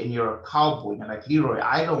trade and you're a cowboy, and like Leroy,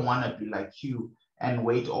 I don't want to be like you and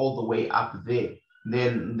wait all the way up there.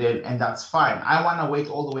 Then that's fine. I want to wait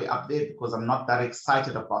all the way up there because I'm not that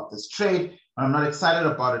excited about this trade. When I'm not excited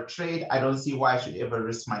about a trade, I don't see why I should ever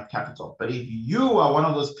risk my capital. But if you are one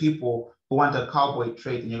of those people who want a cowboy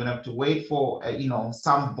trade and you're gonna have to wait for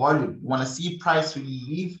some volume, you want to see price really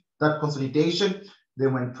leave that consolidation,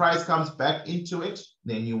 then when price comes back into it,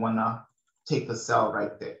 then you want to take the sell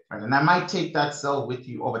right there, right? And I might take that sell with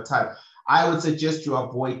you over time. I would suggest you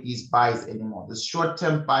avoid these buys anymore. The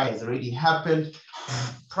short-term buy has already happened.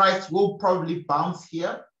 Price will probably bounce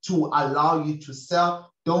here to allow you to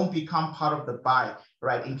sell. Don't become part of the buy,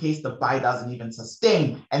 right? In case the buy doesn't even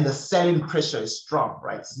sustain and the selling pressure is strong,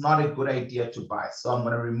 right? It's not a good idea to buy. So I'm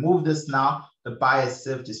going to remove this now. The buy has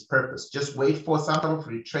served its purpose. Just wait for some type of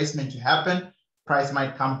retracement to happen. Price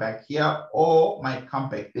might come back here or might come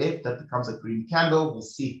back there. If that becomes a green candle, we'll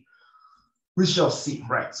see. We shall see,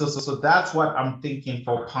 right? So that's what I'm thinking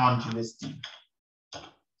for pound USD.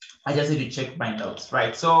 I just need to check my notes,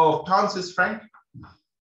 right? So pound Swiss franc,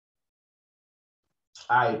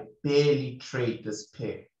 I barely trade this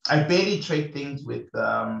pair. I barely trade things with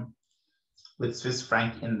Swiss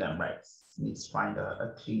franc in them, right? Need to find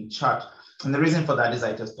a clean chart. And the reason for that is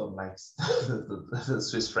I just don't like the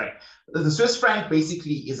Swiss franc. The Swiss franc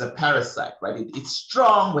basically is a parasite, right? It's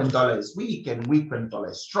strong when dollar is weak and weak when dollar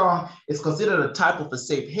is strong. It's considered a type of a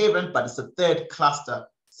safe haven, but it's a third cluster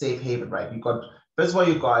safe haven, right? You got, first of all,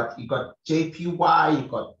 you got JPY, you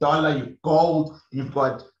got dollar, you gold, and you've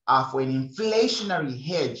got for an inflationary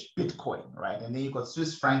hedge, Bitcoin, right? And then you've got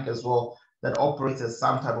Swiss franc as well that operates as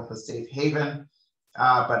some type of a safe haven.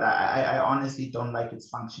 But I honestly don't like its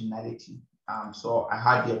functionality. So I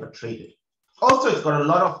hardly ever trade it. Also, it's got a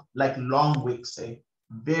lot of like long wicks,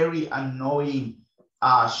 very annoying,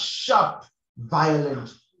 sharp,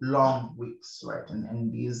 violent, long wicks, right?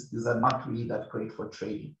 And these are not really that great for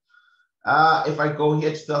trading. If I go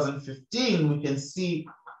here 2015, we can see,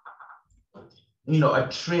 you know,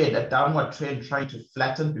 a downward trend trying to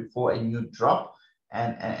flatten before a new drop,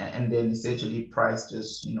 and then essentially price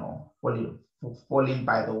just, you know, falling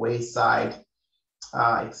by the wayside,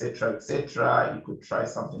 etc., etc. You could try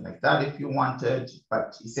something like that if you wanted,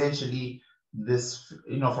 but essentially this,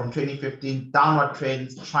 you know, from 2015, downward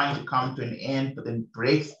trends trying to come to an end, but then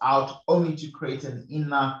breaks out only to create an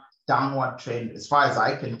inner downward trend. As far as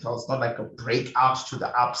I can tell, it's not like a breakout to the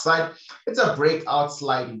upside. It's a breakout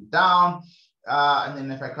sliding down. And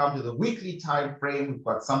then if I come to the weekly time frame, we've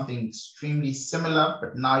got something extremely similar,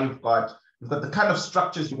 but now you've got the kind of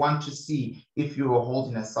structures you want to see if you are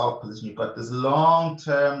holding a sell position. You've got this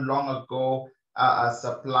long-term, long ago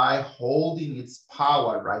supply holding its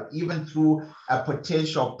power, right? Even through a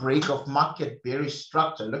potential break of market bearish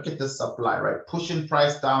structure. Look at this supply, right? Pushing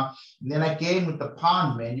price down. And then again with the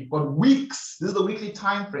pound, man, you've got weeks. This is the weekly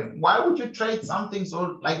time frame. Why would you trade something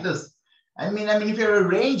so like this? I mean, if you're a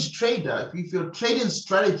range trader, if you're trading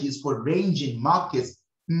strategies for ranging markets,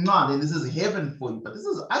 then this is heaven for you. But this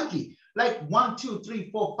is ugly. Like 1, 2,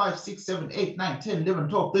 3, 4, 5, 6, 7, 8, 9, 10, 11,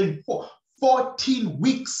 12, 13, 14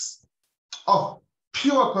 weeks of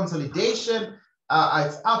pure consolidation.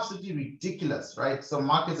 It's absolutely ridiculous, right? So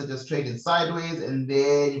markets are just trading sideways, and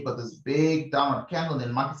then you've got this big downward candle, and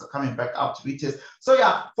then markets are coming back up to retest. So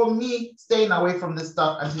yeah, for me, staying away from this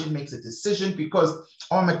stuff until it makes a decision, because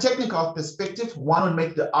from a technical perspective, one would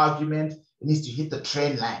make the argument it needs to hit the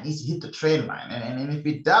trend line, and if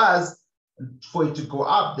it does, for it to go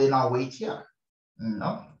up, then I'll wait here.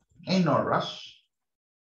 No, ain't no rush.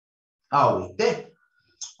 I'll wait there.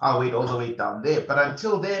 I'll wait all the way down there. But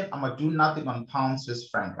until then, I'm going to do nothing on pound Swiss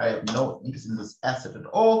franc. I have no interest in this asset at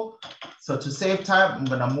all. So to save time, I'm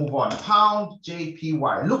going to move on. Pound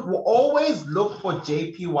JPY. Look, we'll always look for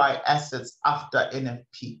JPY assets after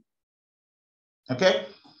NFP. Okay?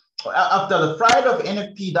 After the Friday of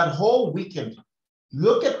NFP, that whole weekend,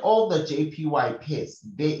 look at all the JPY pairs.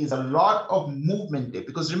 There is a lot of movement there,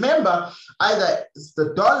 because remember, either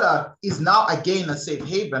the dollar is now again a safe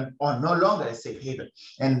haven or no longer a safe haven,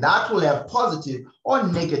 and that will have positive or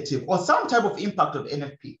negative or some type of impact of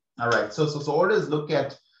NFP. All right, so always look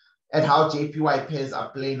at how JPY pairs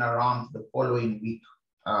are playing around the following week.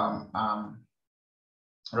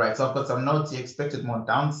 Right, so I've got some notes here. Expected more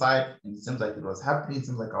downside, and it seems like it was happening. It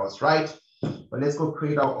seems like I was right. But let's go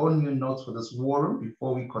create our own new notes for this war room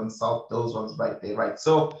before we consult those ones right there, right?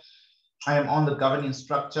 So I am on the governing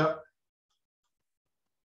structure.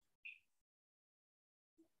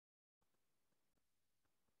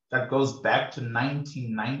 That goes back to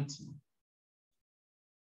 1990.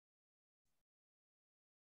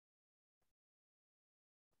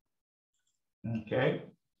 Okay,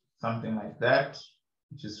 something like that,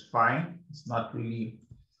 which is fine. It's not really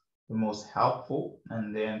the most helpful,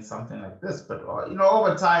 and then something like this, but you know,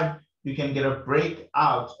 over time you can get a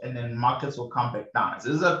breakout and then markets will come back down. So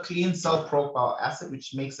this is a clean sell profile asset,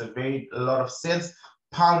 which makes a lot of sense.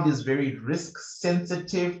 Pound is very risk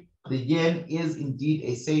sensitive. The yen is indeed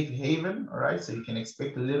a safe haven. All right, so you can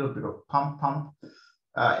expect a little bit of pump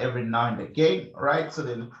every now and again. All right, so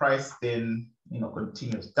then the price then, you know,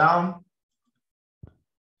 continues down.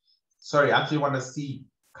 Sorry, I actually want to see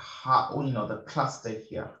the cluster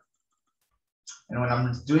here. And when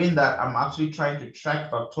I'm doing that, I'm actually trying to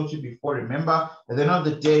track, I've told you before, remember, at the end of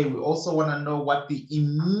the day, we also want to know what the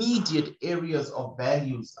immediate areas of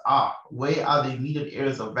values are. Where are the immediate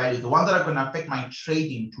areas of values? The ones that are going to affect my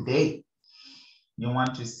trading today. You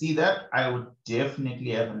want to see that? I would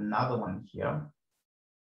definitely have another one here.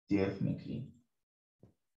 Definitely.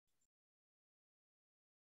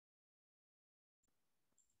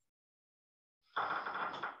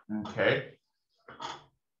 Okay.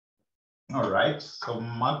 All right. So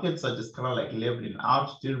markets are just kind of like leveling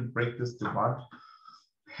out, didn't break this demand,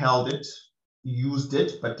 held it, used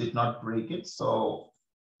it, but did not break it. So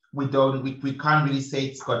we can't really say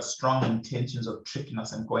it's got strong intentions of tricking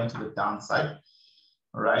us and going to the downside.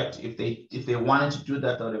 Right? If they wanted to do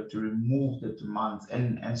that, they would have to remove the demands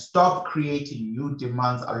and stop creating new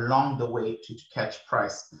demands along the way to catch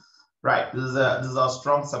price. Right. This is our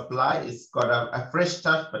strong supply. It's got a fresh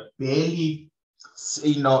touch, but barely,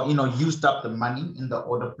 used up the money in the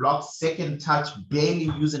order blocks. Second touch,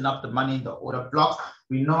 barely using up the money in the order blocks.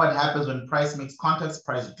 We know what happens when price makes contact,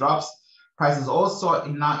 price drops. Price is also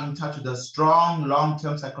now in touch with a strong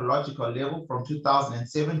long-term psychological level from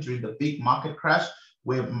 2007 during the big market crash,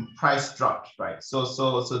 where price dropped, right? So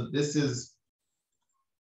this is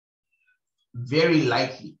very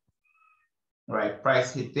likely, right?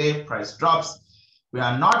 Price hit there, price drops. We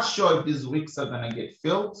are not sure if these wicks are going to get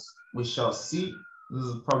filled. We shall see. This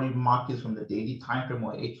is probably markets from the daily time frame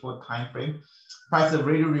or H4 time frame. Price have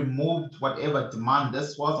already removed whatever demand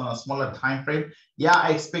this was on a smaller time frame. Yeah,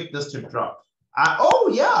 I expect this to drop. Oh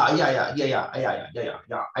yeah.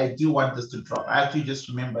 I do want this to drop. I actually just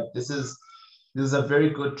remembered this is a very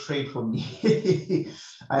good trade for me.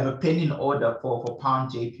 I have a pending order for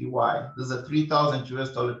pound JPY. This is a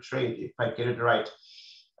 $3,000 trade if I get it right.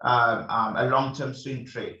 A long-term swing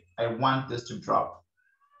trade. I want this to drop.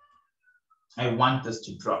 I want this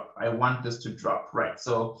to drop. I want this to drop. Right.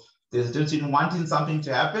 So there's a difference between wanting something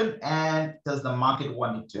to happen and does the market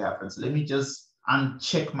want it to happen. So let me just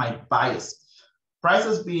uncheck my bias. Price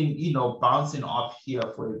has been, bouncing off here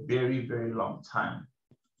for a very, very long time.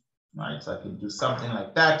 Right, so I can do something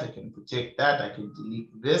like that. I can project that. I can delete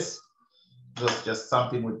this. That's just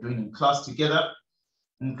something we're doing in class together.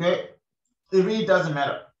 Okay, it really doesn't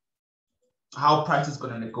matter how price is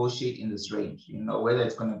going to negotiate in this range. Whether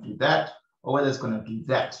it's going to do that or whether it's going to do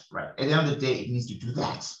that. Right, at the end of the day, it needs to do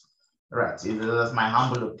that. Right, so that's my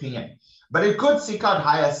humble opinion. But it could seek out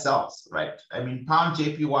higher sells. Right, I mean, pound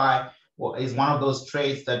JPY is one of those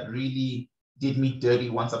trades that really did me dirty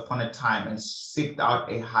once upon a time and seeked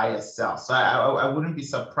out a higher sell. So I wouldn't be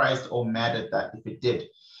surprised or mad at that if it did.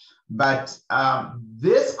 But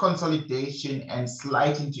this consolidation and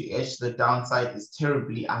sliding to edge to the downside is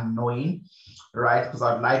terribly annoying, right? Because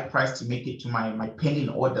I'd like price to make it to my pending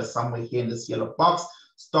order somewhere here in this yellow box.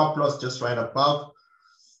 Stop loss just right above.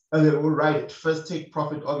 And then we'll write it. First take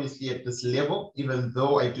profit, obviously, at this level, even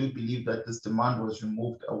though I do believe that this demand was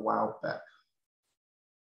removed a while back.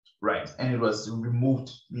 Right, and it was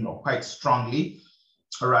removed, quite strongly.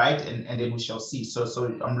 All right, and then we shall see. So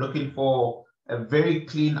I'm looking for a very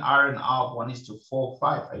clean R&R of 1:4.5,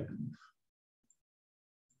 I believe.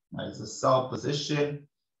 That is a sell position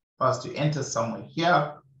for us to enter somewhere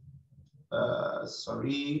here.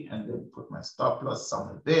 Sorry, and then put my stop loss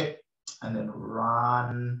somewhere there, and then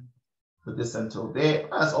run with this until there.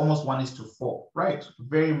 That's almost 1:4, right?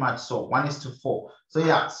 Very much so, 1:4. So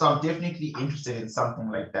yeah, so I'm definitely interested in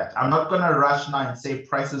something like that. I'm not gonna rush now and say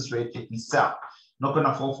price is red, let me sell. Not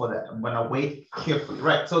gonna fall for that. I'm gonna wait carefully,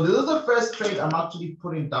 right? So this is the first trade I'm actually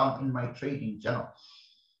putting down in my trade in general.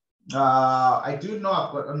 I do know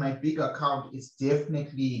I've got on my big account, it's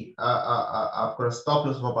definitely, I've got a stop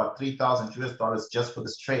loss of about $3,000 just for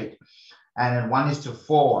this trade. And then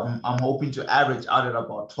 1:4, I'm hoping to average out at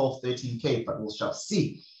about 12, 13K, but we shall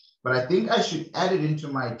see. But I think I should add it into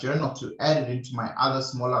my journal to add it into my other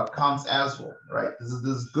smaller accounts as well, right? This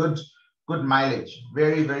is good mileage,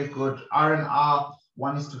 very, very good. R&R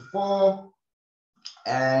 1:4,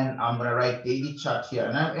 and I'm gonna write daily chart here.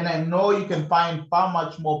 And I know you can find far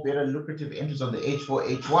much more better lucrative entries on the H4,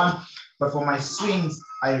 H1, but for my swings,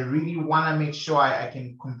 I really wanna make sure I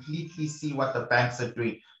can completely see what the banks are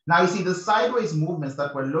doing. Now you see the sideways movements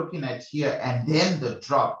that we're looking at here and then the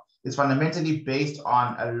drop is fundamentally based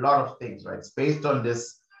on a lot of things, right? It's based on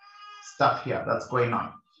this stuff here that's going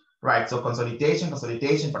on, right? So consolidation,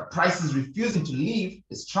 but price is refusing to leave.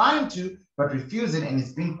 It's trying to, but refusing, and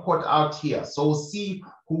it's being caught out here. So we'll see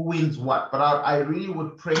who wins what. But I really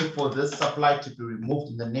would pray for this supply to be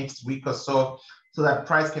removed in the next week or so that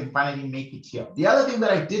price can finally make it here. The other thing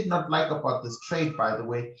that I did not like about this trade, by the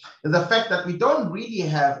way, is the fact that we don't really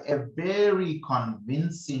have a very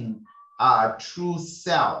convincing true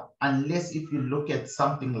sell, unless if you look at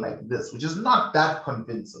something like this, which is not that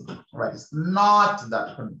convincing, right? It's not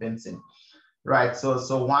that convincing, right?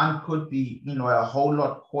 So one could be, you know, a whole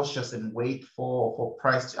lot cautious and wait for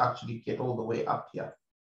price to actually get all the way up here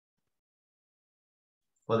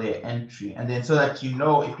for their entry. And then so that, you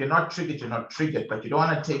know, if you're not triggered, you're not triggered, but you don't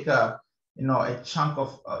want to take a, you know, a chunk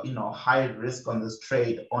of, you know, high risk on this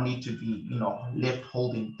trade only to be, you know, left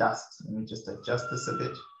holding dust. Let me just adjust this a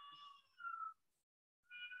bit.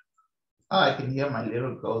 Oh, I can hear my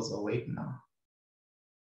little girls awake now.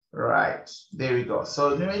 Right, there we go.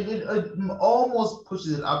 So it almost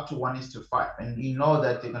pushes it up to 1:5. And you know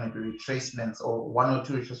that they're going to be retracements or 1 or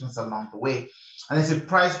 2 retracements along the way. Unless if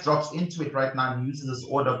price drops into it right now and uses this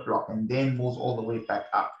order block and then moves all the way back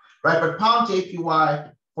up. Right, but pound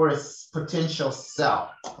JPY for a potential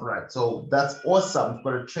sell. Right, so that's awesome. We've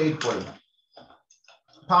got a trade going.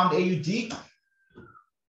 Pound AUD.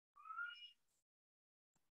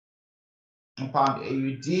 Pound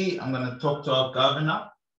AUD, I'm going to talk to our governor.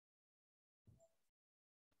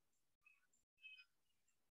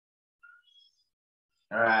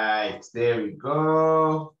 All right, there we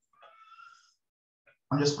go.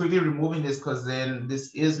 I'm just quickly removing this because then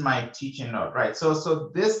this is my teaching note, right?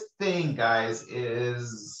 So this thing, guys,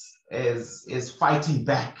 is fighting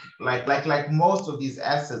back, like most of these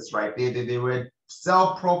assets, right? They were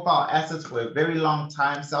sell profile assets for a very long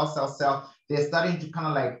time, sell. They're starting to kind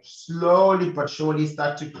of like slowly but surely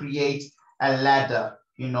start to create a ladder,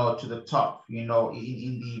 you know, to the top, you know,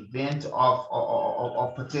 in the event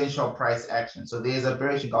of potential price action. So there's a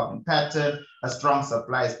bearish engulfing pattern, a strong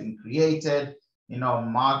supply has been created, you know,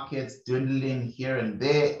 markets dwindling here and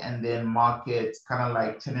there, and then markets kind of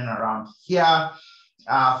like turning around here.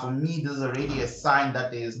 For me, this is already a sign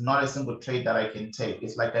that there is not a single trade that I can take.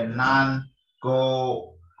 It's like a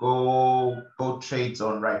non-go trade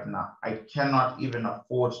zone right now. I cannot even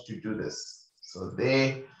afford to do this. So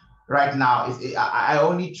there, right now, I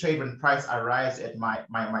only trade when price arrives at my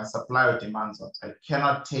supply or demand zones. I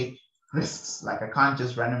cannot take risks. Like I can't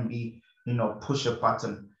just randomly, you know, push a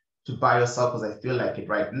button to buy or sell because I feel like it,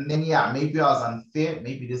 right? And then, yeah, maybe I was unfair.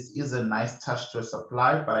 Maybe this is a nice touch to a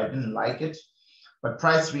supply, but I didn't like it. But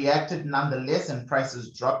price reacted nonetheless, and price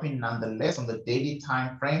is dropping nonetheless on the daily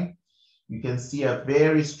time frame. You can see a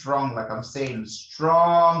very strong, like I'm saying,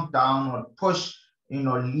 strong downward push, you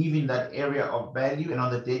know, leaving that area of value. And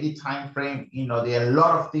on the daily time frame, you know, there are a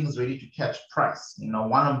lot of things ready to catch price. You know,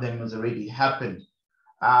 one of them has already happened.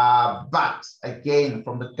 But again,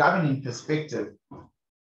 from the governing perspective,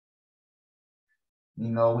 you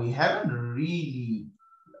know, we haven't really,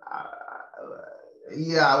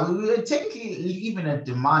 we are technically leaving a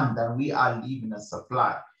demand than we are leaving a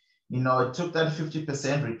supply. You know, it took that 50%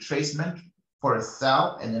 retracement for a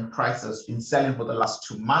sell, and then price has been selling for the last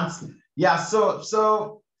 2 months. Yeah,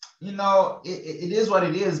 so you know, it is what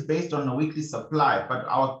it is based on the weekly supply, but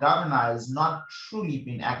our governor has not truly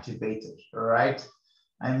been activated, right?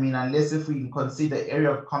 I mean, unless if we can consider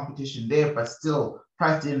area of competition there, but still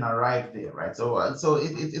price didn't arrive there, right? So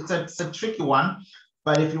it's a tricky one.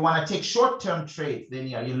 But if you want to take short-term trades, then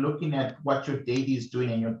you're looking at what your daily is doing,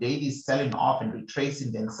 and your daily is selling off and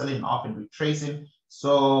retracing, then selling off and retracing.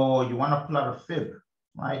 So you want to pull out a fib,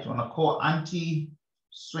 right? You want to call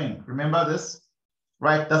anti-swing. Remember this,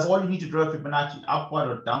 right? That's all you need to draw a Fibonacci, upward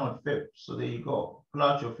or downward fib. So there you go. Pull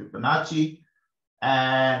out your Fibonacci,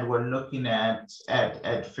 and we're looking at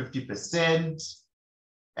 50%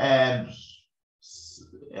 and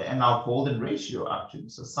our golden ratio actually.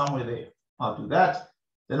 So somewhere there. I'll do that.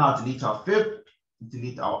 Then I'll delete our fib,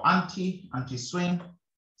 delete our anti-swing,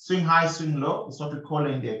 swing high, swing low. That's what we call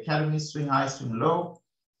it in the academy, swing high, swing low,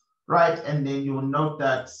 right? And then you will note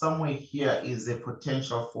that somewhere here is a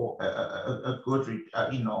potential for a good,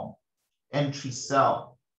 you know, entry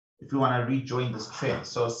sell if you want to rejoin this trend.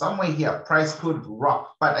 So somewhere here, price could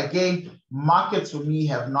rock. But again, markets for me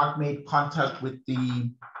have not made contact with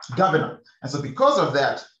the governor. And so because of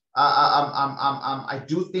that, I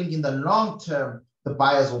do think in the long term, the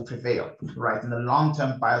buyers will prevail, right? In the long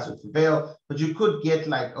term, buyers will prevail, but you could get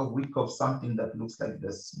like a week of something that looks like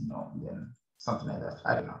this, you know, and then something like that.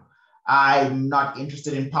 I don't know. I'm not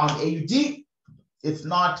interested in pound AUD. It's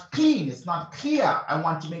not clean. It's not clear. I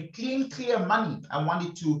want to make clear money. I want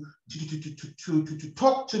it to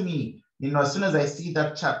talk to me. You know, as soon as I see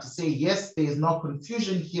that chart to say, yes, there is no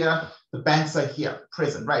confusion here. The banks are here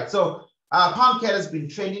present, right? So Pound CAD has been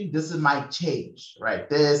trending. This might change, right?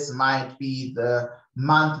 This might be the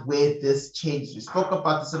month where this changes. We spoke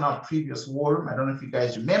about this in our previous war room. I don't know if you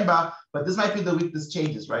guys remember, but this might be the week this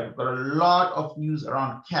changes, right? We've got a lot of news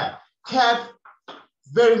around CAD. CAD,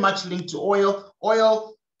 very much linked to oil.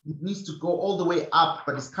 Oil needs to go all the way up,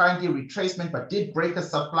 but it's currently a retracement, but did break a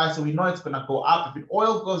supply, so we know it's going to go up. If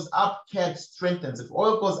oil goes up, CAD strengthens. If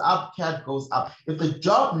oil goes up, CAD goes up. If the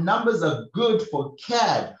job numbers are good for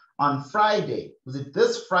CAD on Friday, was it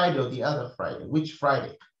this Friday or the other Friday? Which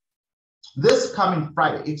Friday? This coming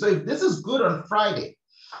Friday. So if this is good on Friday,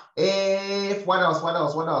 what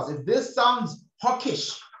else? If this sounds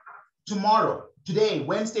hawkish tomorrow, today,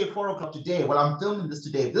 Wednesday, 4 o'clock today, well, I'm filming this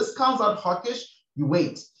today. If this comes out hawkish, you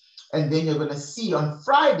wait. And then you're going to see on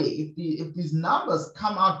Friday, if these numbers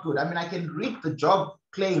come out good. I mean, I can read the job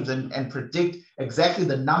claims and predict exactly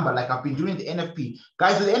the number like I've been doing the NFP.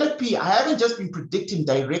 Guys, with the NFP, I haven't just been predicting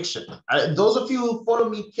direction. Those of you who follow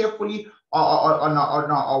me carefully on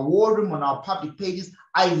our war room, on our public pages,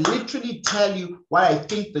 I literally tell you what I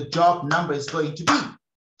think the job number is going to be.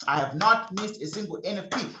 I have not missed a single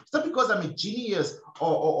NFP. It's not because I'm a genius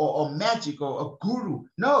or magic or a guru.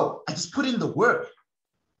 No, I just put in the work.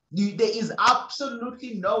 There is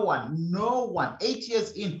absolutely no one 8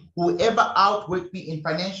 years in who will ever outwork me in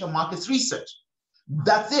financial markets research.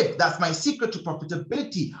 That's it. That's my secret to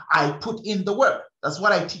profitability. I put in the work. That's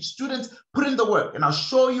what I teach students. Put in the work, and I'll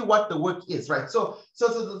show you what the work is, right? So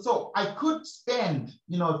I could spend,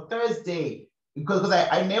 Thursday, because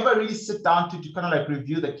I never really sit down to kind of like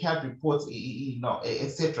review the CAD reports,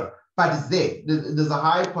 etc. But it's there. There's a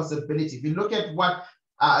high possibility. If you look at what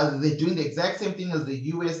they're doing, the exact same thing as the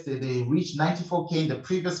US. They reached 94K in the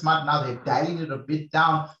previous month. Now they're dialing it a bit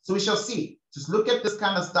down. So we shall see. Just look at this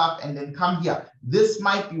kind of stuff and then come here. This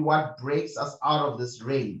might be what breaks us out of this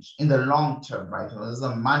range in the long term, right? This is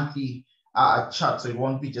a monthly chart, so it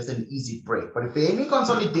won't be just an easy break. But if there are any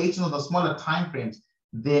consolidation on the smaller time frames,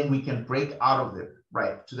 then we can break out of it,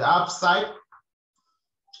 right? To the upside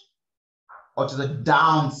or to the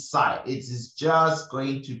downside, it is just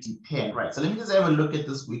going to depend, right? So let me just have a look at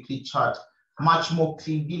this weekly chart much more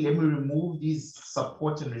cleanly. Let me remove these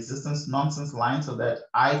support and resistance nonsense lines so that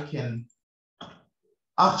I can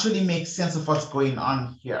actually make sense of what's going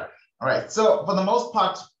on here. All right, so for the most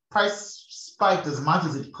part, price spiked as much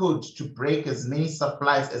as it could to break as many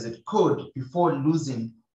supplies as it could before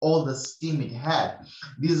losing all the steam it had.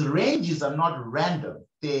 These ranges are not random.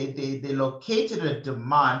 They located a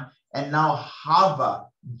demand and now hover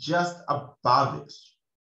just above it.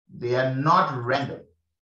 They are not random.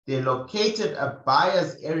 They located a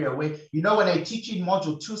buyer's area where, when I teach you in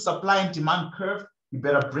module 2, supply and demand curve, you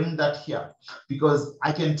better bring that here, because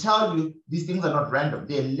I can tell you these things are not random.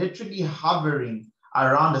 They're literally hovering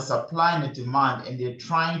around the supply and the demand, and they're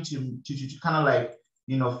trying to kind of like,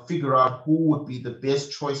 figure out who would be the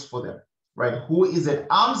best choice for them, right? Who is at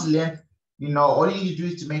arm's length. All you need to do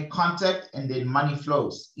is to make contact, and then money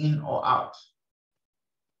flows in or out.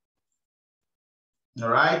 All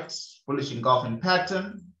right, bullish engulfing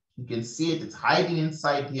pattern. You can see it, it's hiding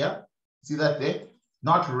inside here. See that there?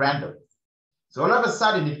 Not random. So all of a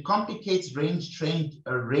sudden, it complicates range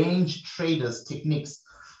traders' techniques,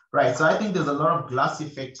 right? So I think there's a lot of glass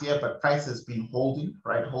effect here, but price has been holding,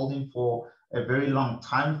 right? Holding for a very long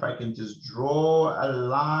time. If I can just draw a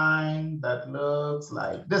line that looks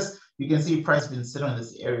like this, you can see price has been sitting in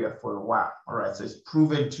this area for a while. All right, so it's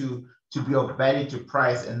proven to be of value to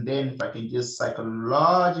price. And then if I can just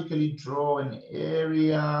psychologically draw an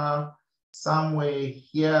area somewhere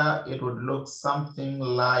here, it would look something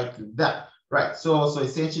like that. Right, so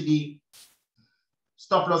essentially,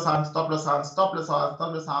 stop loss hands, stop loss hands, stop loss hands,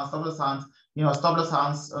 stop loss hands, stop loss hands, stop loss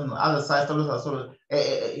hands on the other side, stop loss hands.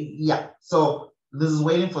 Yeah, so this is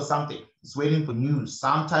waiting for something. It's waiting for news,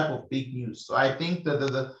 some type of big news. So I think that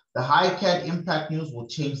the high CAD impact news will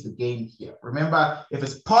change the game here. Remember, if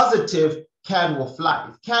it's positive, CAD will fly.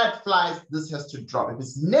 If CAD flies, this has to drop. If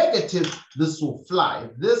it's negative, this will fly.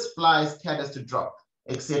 If this flies, CAD has to drop,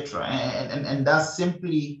 etc. And that's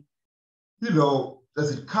simply, as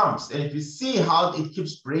it comes. And if you see how it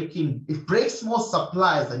keeps breaking, it breaks more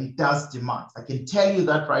supplies than it does demand. I can tell you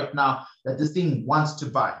that right now, that this thing wants to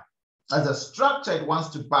buy. As a structure, it wants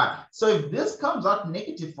to buy. So if this comes out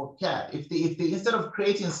negative for CAD, if they instead of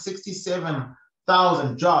creating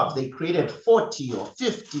 67,000 jobs, they created 40 or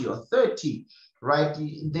 50 or 30, right?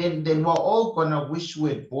 Then we're all gonna wish we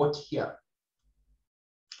had bought here.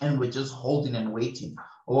 And we're just holding and waiting.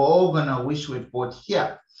 We're all gonna wish we had bought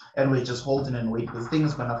here, and we're just holding and waiting. This thing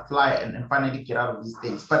is gonna fly and finally get out of these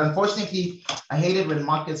things. But unfortunately, I hate it when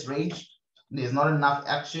markets range. there's not enough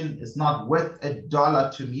action. It's not worth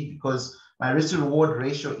 $1 to me because my risk to reward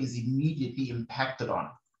ratio is immediately impacted on.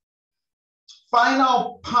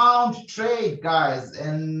 Final pound trade, guys,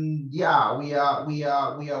 and yeah, we are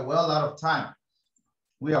well out of time.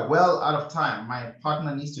 We are well out of time. My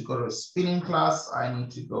partner needs to go to a spinning class. I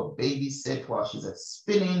need to go babysit while she's at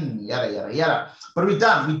spinning, yada, yada, yada. But we're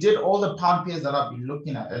done. We did all the pound pairs that I've been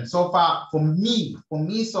looking at. And so far, for me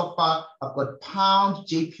so far, I've got pound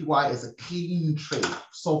JPY as a clean trade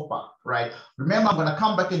so far, right? Remember, I'm going to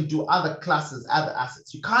come back and do other classes, other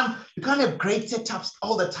assets. You can't have great setups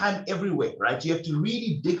all the time everywhere, right? You have to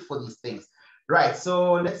really dig for these things. Right,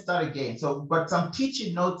 so let's start again. So we've got some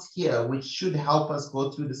teaching notes here, which should help us go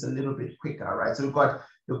through this a little bit quicker, right? So we've got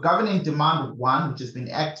the governing demand 1, which has been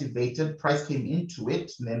activated. Price came into it,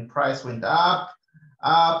 and then price went up,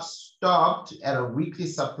 stopped at a weekly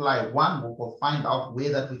supply 1. We'll find out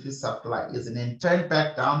where that weekly supply is, and then turned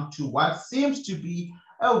back down to what seems to be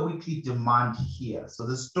a weekly demand here. So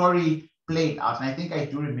the story played out, and I think I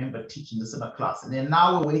do remember teaching this in a class. And then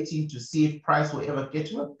now we're waiting to see if price will ever get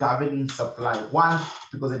to a governing supply 1,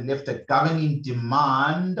 because it left a governing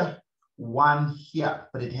demand 1 here,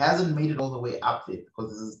 but it hasn't made it all the way up there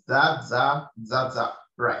because this is that.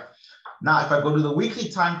 Right now, if I go to the weekly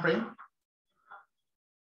time frame,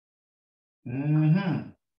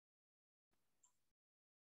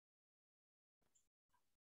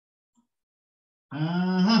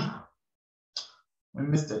 we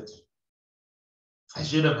missed it. I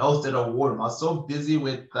should have hosted a war room. I was so busy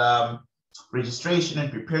with registration and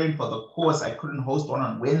preparing for the course, I couldn't host one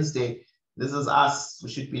on Wednesday. This is us. We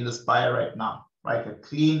should be in this buyer right now, right? A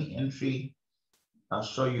clean entry. I'll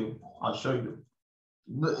show you.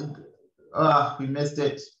 We missed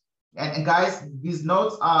it. And guys, these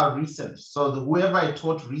notes are recent. So whoever I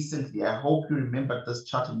taught recently, I hope you remembered this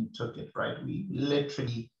chart and you took it, right? We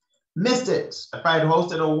literally missed it. If I had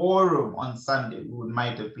hosted a war room on Sunday, we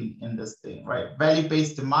might have been in this thing, right?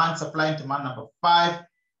 Value-based demand, supply and demand number 5.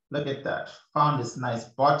 Look at that. Found this nice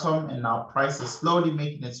bottom, and now price is slowly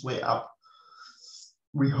making its way up.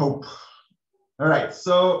 We hope. All right,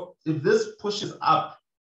 so if this pushes up,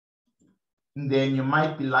 then you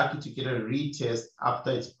might be lucky to get a retest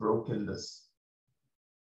after it's broken this.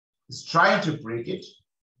 It's trying to break it.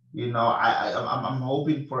 You know, I'm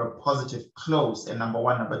hoping for a positive close. And number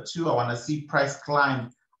 1, number 2, I want to see price climb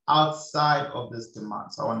outside of this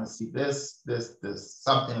demand. So I want to see this,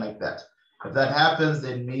 something like that. If that happens,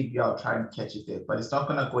 then maybe I'll try and catch it there. But it's not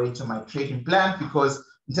going to go into my trading plan because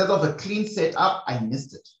in terms of a clean setup, I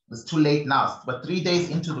missed it. It's too late now. But 3 days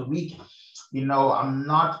into the week, you know, I'm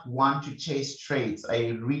not one to chase trades. I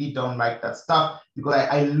really don't like that stuff because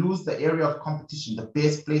I lose the area of competition, the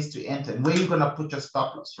best place to enter. And where you're going to put your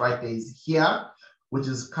stop loss, right? There is here, which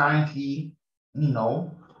is currently, you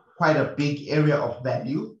know, quite a big area of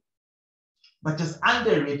value. But just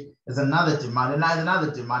under it is another demand, and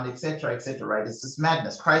another demand, etc., right? It's just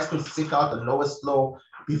madness. Price could seek out the lowest low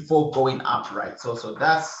before going up, right? So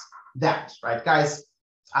that's that, right, guys?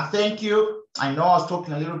 I thank you. I know I was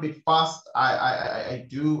talking a little bit fast. I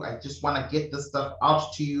just want to get this stuff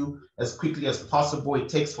out to you as quickly as possible. It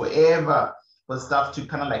takes forever for stuff to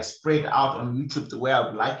kind of like spread out on YouTube the way I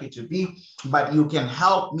would like it to be. But you can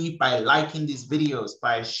help me by liking these videos,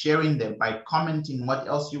 by sharing them, by commenting what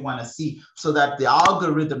else you want to see so that the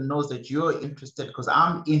algorithm knows that you're interested, because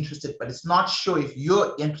I'm interested, but it's not sure if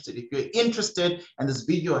you're interested. If you're interested and this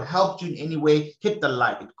video helped you in any way, hit the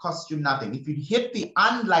like. It costs you nothing. If you hit the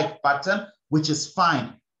unlike button, which is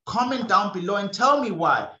fine, comment down below and tell me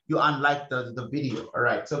why you unliked the video. All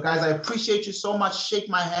right, so guys, I appreciate you so much. Shake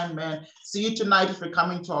my hand, man. See you tonight if you're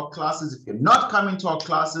coming to our classes. If you're not coming to our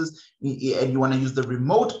classes and you want to use the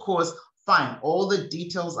remote course, fine. All the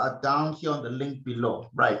details are down here on the link below.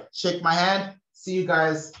 Right, shake my hand. See you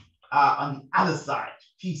guys on the other side.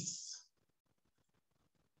 Peace.